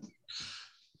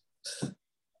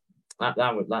 That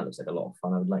looks like a lot of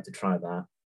fun. I would like to try that.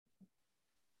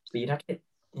 But you'd have to.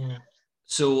 Yeah.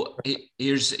 So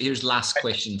here's last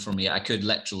question for me. I could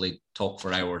literally talk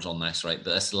for hours on this, right?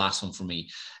 But this is the last one for me.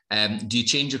 Do you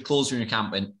change your clothes when you're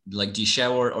camping? Like, do you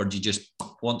shower, or do you just,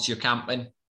 once you're camping,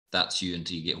 that's you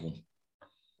until you get home?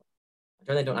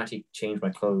 I don't actually change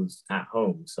my clothes at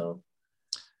home, so.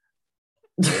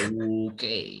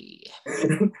 Okay.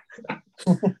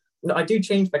 No, I do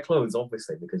change my clothes,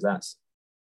 obviously, because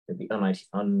it'd be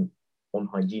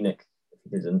unhygienic if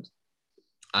you didn't.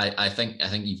 I think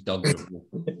you've dug it.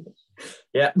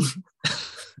 Yeah.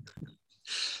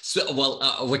 So,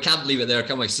 well, we can't leave it there,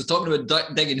 can we? So talking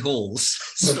about digging holes.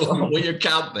 So when you're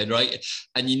camping, right,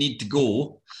 and you need to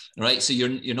go, right, so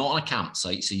you're not on a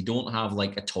campsite, so you don't have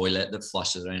like a toilet that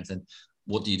flushes or anything.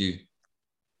 What do you do?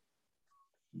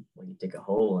 Well, you dig a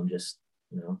hole and just,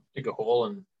 dig a hole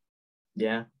and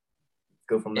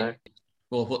go from there.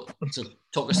 Well, so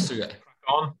talk us through it. Crack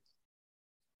on.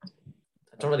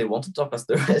 I don't really want to talk us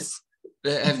through this.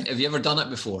 Have you ever done it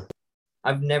before?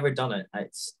 I've never done it.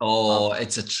 It's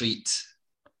a treat.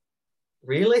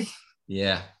 Really?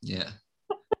 Yeah.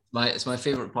 It's my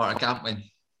favorite part of camping.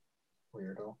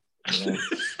 Weirdo. Yeah.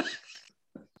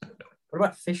 What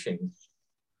about fishing?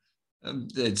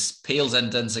 It pales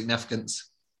into insignificance.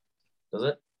 Does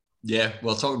it? Yeah,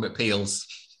 well, talking about pales.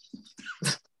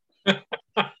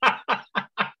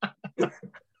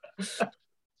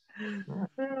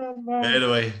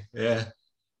 Anyway, yeah.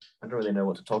 I don't really know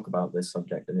what to talk about this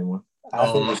subject anymore.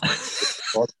 I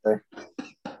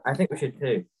think we should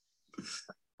too.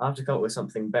 I'll have to come up with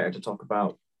something better to talk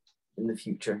about in the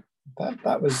future.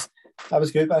 That was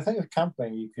good, but I think with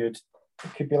camping, it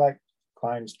could be like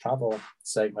Klein's travel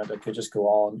segment. It could just go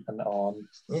on and on.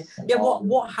 Yeah.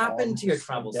 What happened to your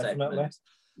travel segment?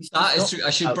 That is true. I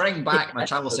should bring back my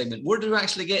travel segment. Where did we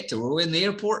actually get to? Were we in the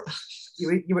airport?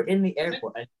 You were in the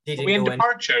airport. And were we in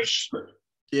departures?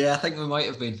 Yeah, I think we might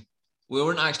have been. We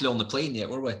weren't actually on the plane yet,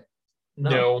 were we?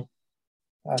 No.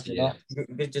 Yeah.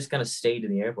 You just kind of stayed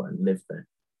in the airport and lived there.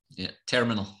 Yeah,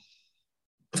 terminal.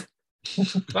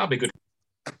 That'd be good.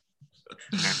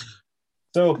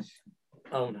 So,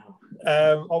 oh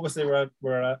no. Obviously, we're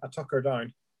a Tucker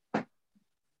down.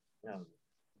 No.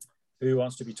 Who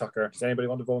wants to be Tucker? Does anybody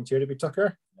want to volunteer to be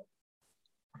Tucker?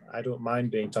 I don't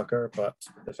mind being Tucker, but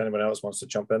if anyone else wants to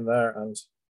jump in there, and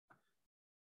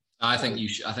I think you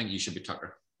should be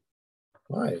Tucker.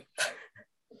 Why?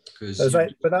 Because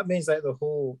but that means like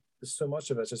there's so much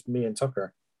of it's just me and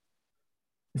Tucker.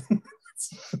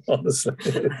 Honestly,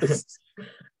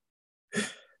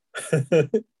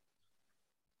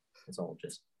 it's all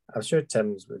just. I'm sure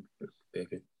Tim's would be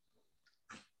good.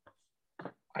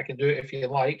 I can do it if you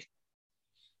like.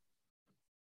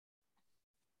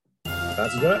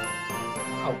 Fancy doing it?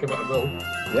 I'll give it a go.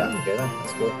 Yeah, okay then.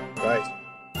 Let's go. Right.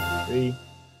 3,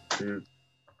 2,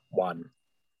 1.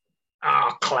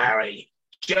 Ah, Clary.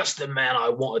 Just the man I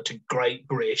wanted to Great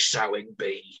British Sewing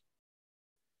be.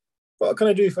 What can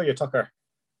I do for you, Tucker?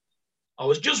 I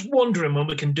was just wondering when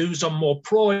we can do some more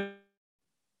Pride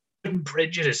and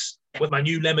Prejudice with my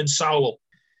new lemon soul.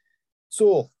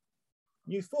 So,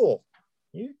 new four.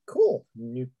 New call.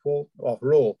 New call. Oh,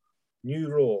 roll. New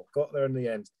roll. Got there in the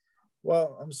end.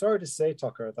 Well, I'm sorry to say,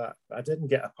 Tucker, that I didn't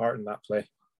get a part in that play.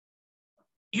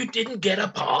 You didn't get a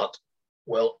part?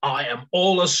 Well, I am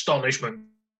all astonishment,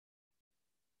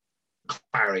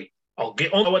 Clary. I'll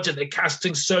get on to the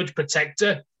casting surge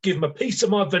protector, give him a piece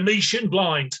of my Venetian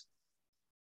blind.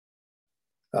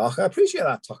 Oh, I appreciate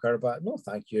that, Tucker, but no,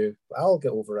 thank you. I'll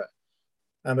get over it.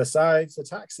 And besides, the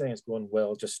taxing is going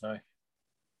well just now.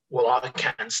 Well, I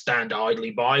can't stand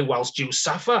idly by whilst you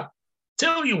suffer.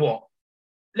 Tell you what,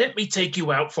 let me take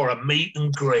you out for a meet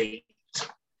and greet.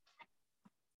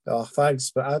 Oh,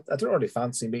 thanks, but I don't really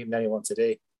fancy meeting anyone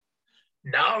today.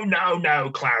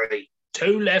 No, Clary.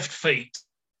 2 left feet.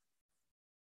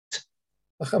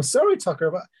 I'm sorry, Tucker,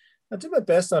 but I do my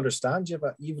best to understand you,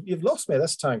 but you've lost me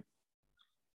this time.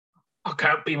 I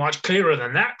can't be much clearer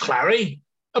than that, Clary.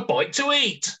 A bite to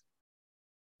eat.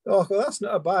 Oh, well, that's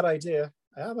not a bad idea.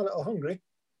 I am a little hungry.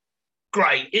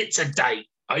 Great, it's a date.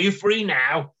 Are you free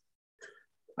now?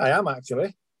 I am,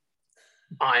 actually.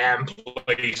 I am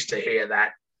pleased to hear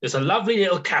that. There's a lovely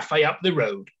little cafe up the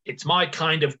road. It's my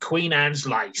kind of Queen Anne's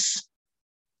lace.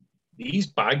 These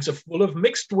bags are full of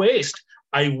mixed waste.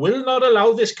 I will not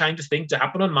allow this kind of thing to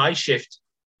happen on my shift.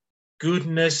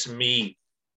 Goodness me.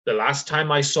 The last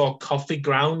time I saw coffee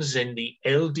grounds in the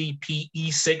LDP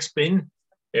E6 bin,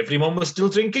 everyone was still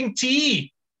drinking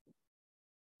tea.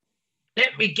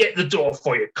 Let me get the door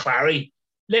for you, Clary.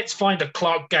 Let's find a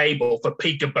Clark Gable for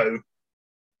peekaboo.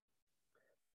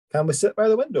 Can we sit by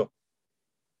the window?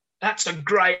 That's a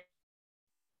great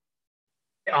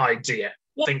idea.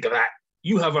 Think of that.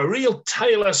 You have a real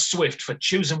Taylor Swift for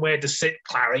choosing where to sit,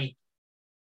 Clary.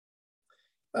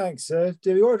 Thanks. Do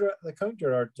we order at the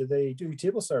counter or do they do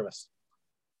table service?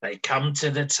 They come to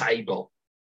the table.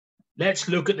 Let's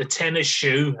look at the tennis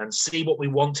shoe and see what we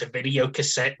want to video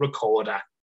cassette recorder.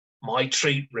 My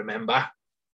treat, remember?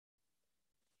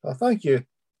 Oh, thank you.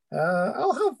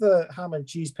 I'll have the ham and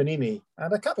cheese panini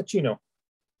and a cappuccino.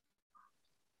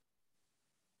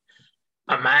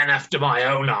 A man after my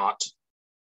own heart.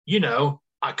 You know,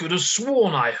 I could have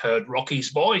sworn I heard Rocky's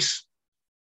voice.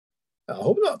 I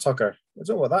hope not, Tucker. I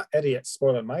don't want that idiot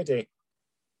spoiling my day.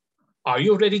 Are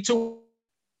you ready to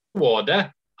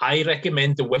order? I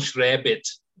recommend the Welsh Rarebit,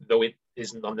 though it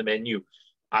isn't on the menu.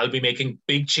 I'll be making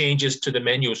big changes to the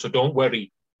menu, so don't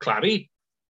worry. Clary,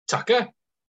 Tucker,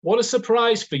 what a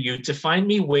surprise for you to find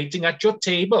me waiting at your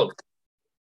table.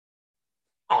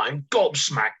 I'm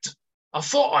gobsmacked. I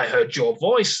thought I heard your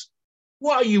voice.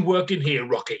 Why are you working here,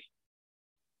 Rocky?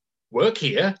 Work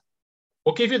here?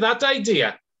 What gave you that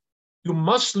idea? You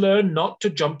must learn not to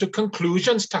jump to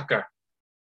conclusions, Tucker.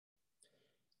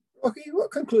 Rocky,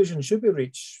 what conclusion should we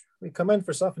reach? We come in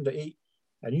for something to eat,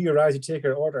 and you arise to take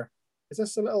our order. Is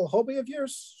this a little hobby of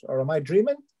yours, or am I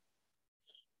dreaming?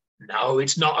 No,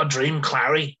 it's not a dream,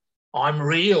 Clary. I'm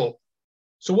real.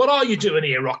 So what are you doing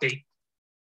here, Rocky?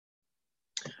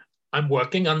 I'm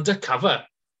working undercover.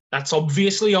 That's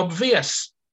obviously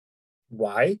obvious.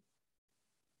 Why?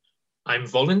 I'm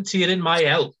volunteering my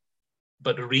help,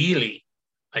 but really,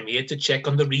 I'm here to check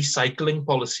on the recycling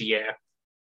policy here.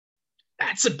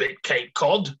 That's a bit Cape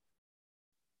Cod.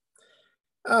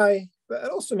 Aye, but it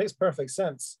also makes perfect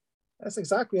sense. That's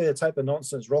exactly the type of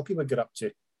nonsense Rocky would get up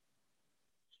to.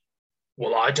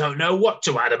 Well, I don't know what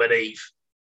to Adam and Eve.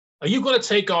 Are you going to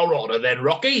take our order then,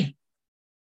 Rocky?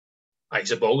 I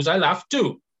suppose I'll have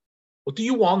to. What do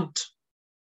you want?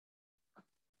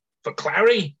 For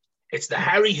Clary, it's the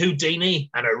Harry Houdini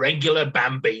and a regular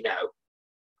Bambino.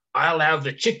 I'll have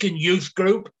the chicken youth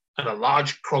group and a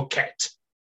large croquette.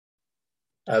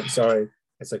 I'm sorry,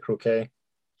 it's a croquet.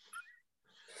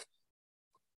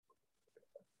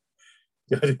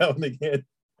 You want to do that one again?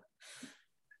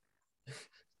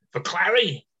 For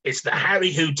Clary, it's the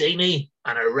Harry Houdini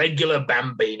and a regular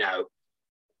Bambino.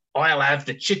 I'll have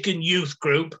the chicken youth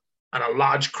group and a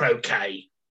large croquet.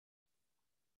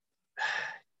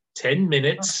 10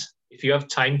 minutes, if you have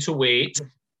time to wait.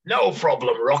 No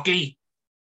problem, Rocky.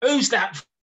 Who's that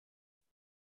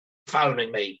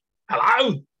phoning me?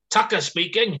 Hello? Tucker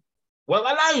speaking. Well,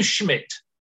 hello, Schmidt.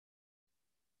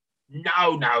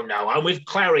 No. I'm with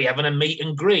Clary having a meet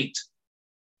and greet.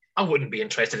 I wouldn't be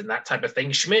interested in that type of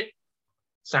thing, Schmidt.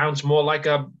 Sounds more like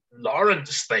a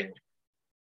Lawrence thing.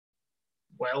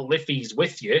 Well, if he's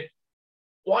with you,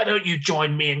 why don't you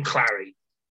join me and Clary?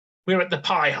 We're at the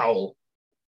pie hole.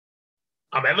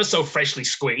 I'm ever so freshly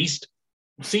squeezed.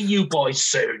 See you boys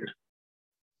soon.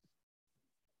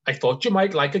 I thought you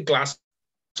might like a glass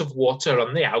of water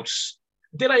on the house.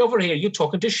 Did I overhear you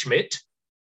talking to Schmidt?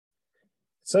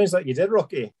 Sounds like you did,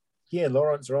 Rocky. He and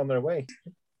Lawrence are on their way.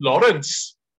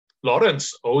 Lawrence,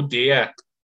 oh dear.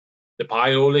 The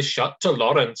pie hole is shut to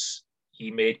Lawrence. He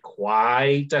made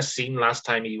quite a scene last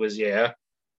time he was here,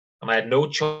 and I had no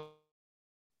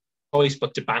choice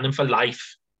but to ban him for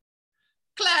life.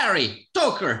 Clary,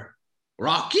 Tucker,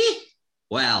 Rocky?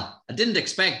 Well, I didn't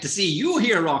expect to see you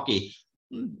here, Rocky.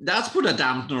 That's put a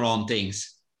dampener on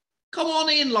things. Come on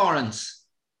in, Lawrence.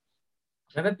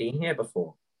 Never been here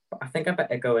before, but I think I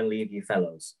better go and leave you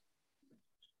fellows.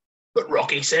 But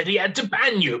Rocky said he had to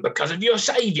ban you because of your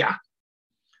saviour.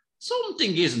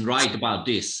 Something isn't right about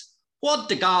this. What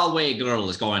the Galway girl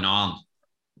is going on?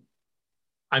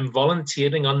 I'm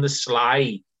volunteering on the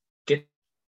sly, getting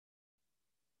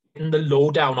the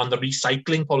lowdown on the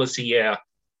recycling policy here.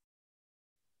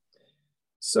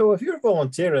 So if you're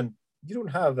volunteering, you don't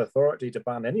have authority to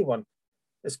ban anyone,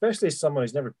 especially someone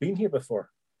who's never been here before.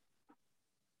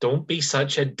 Don't be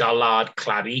such a dullard,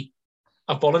 Clary.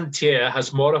 A volunteer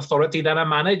has more authority than a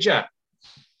manager.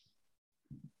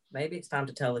 Maybe it's time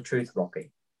to tell the truth,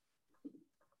 Rocky.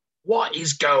 What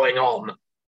is going on?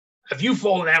 Have you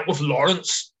fallen out with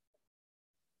Lawrence?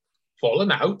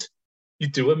 Fallen out? You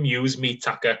do amuse me,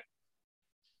 Tucker.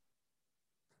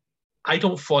 I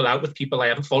don't fall out with people I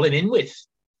haven't fallen in with.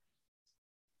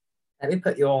 Let me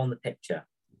put you all in the picture.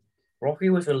 Rocky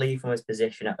was relieved from his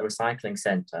position at the recycling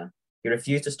centre. He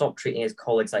refused to stop treating his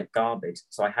colleagues like garbage,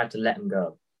 so I had to let him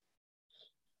go.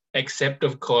 Except,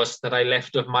 of course, that I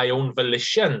left of my own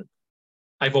volition.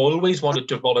 I've always wanted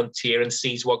to volunteer and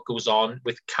see what goes on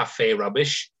with cafe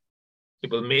rubbish.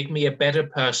 It will make me a better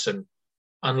person,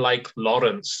 unlike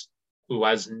Lawrence, who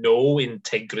has no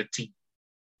integrity.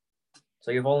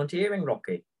 So you're volunteering,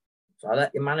 Rocky? So I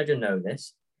let your manager know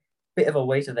this. Bit of a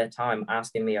waste of their time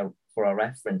asking me for a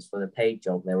reference for the paid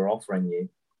job they were offering you.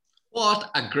 What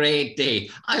a great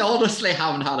day. I honestly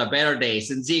haven't had a better day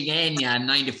since seeing Enya in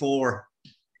 94.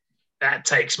 That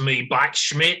takes me back,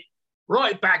 Schmidt.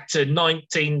 Right back to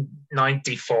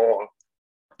 1994.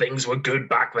 Things were good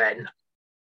back then.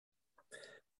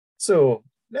 So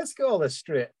let's get all this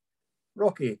straight.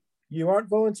 Rocky, you aren't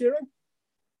volunteering?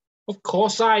 Of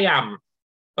course I am,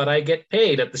 but I get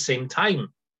paid at the same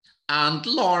time. And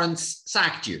Lawrence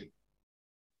sacked you.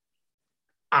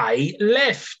 I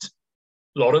left.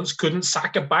 Lawrence couldn't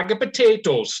sack a bag of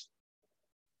potatoes.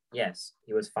 Yes,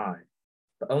 he was fired,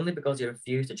 but only because he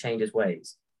refused to change his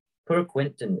ways. Poor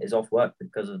Quinton is off work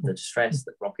because of the distress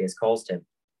that Rocky has caused him.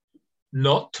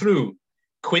 Not true.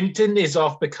 Quinton is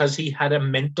off because he had a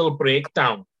mental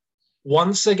breakdown.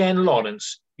 Once again,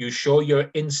 Lawrence, you show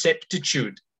your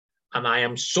ineptitude, and I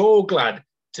am so glad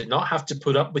to not have to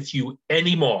put up with you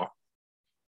anymore.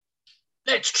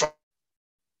 Let's try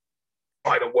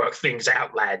to work things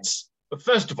out, lads. But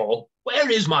first of all,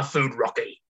 where is my food,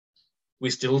 Rocky?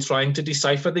 We're still trying to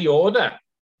decipher the order.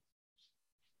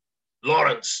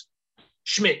 Lawrence,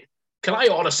 Schmidt, can I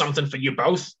order something for you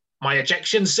both? My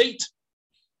ejection seat?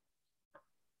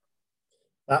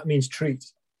 That means treat.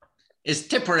 Is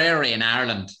Tipperary in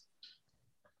Ireland?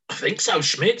 I think so,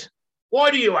 Schmidt. Why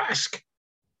do you ask?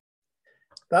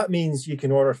 That means you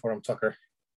can order for him, Tucker.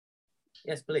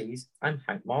 Yes, please. I'm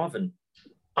Hank Marvin.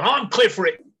 And I'm Cliff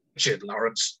Richard,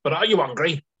 Lawrence. But are you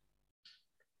hungry?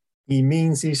 He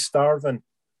means he's starving.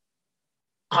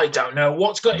 I don't know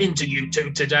what's got into you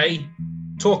two today.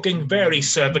 Talking very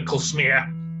cervical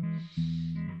smear.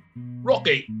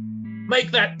 Rocky,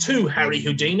 Make that 2 Harry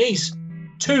Houdinis,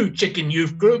 2 chicken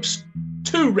youth groups,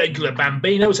 2 regular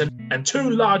Bambinos, and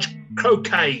 2 large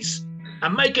croquets.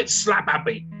 And make it slap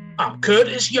happy. I'm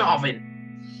Curtis Yarvin.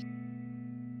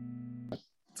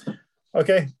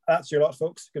 Okay, that's your lot,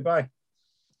 folks. Goodbye.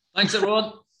 Thanks,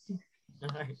 everyone.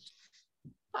 Right.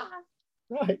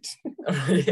 Right.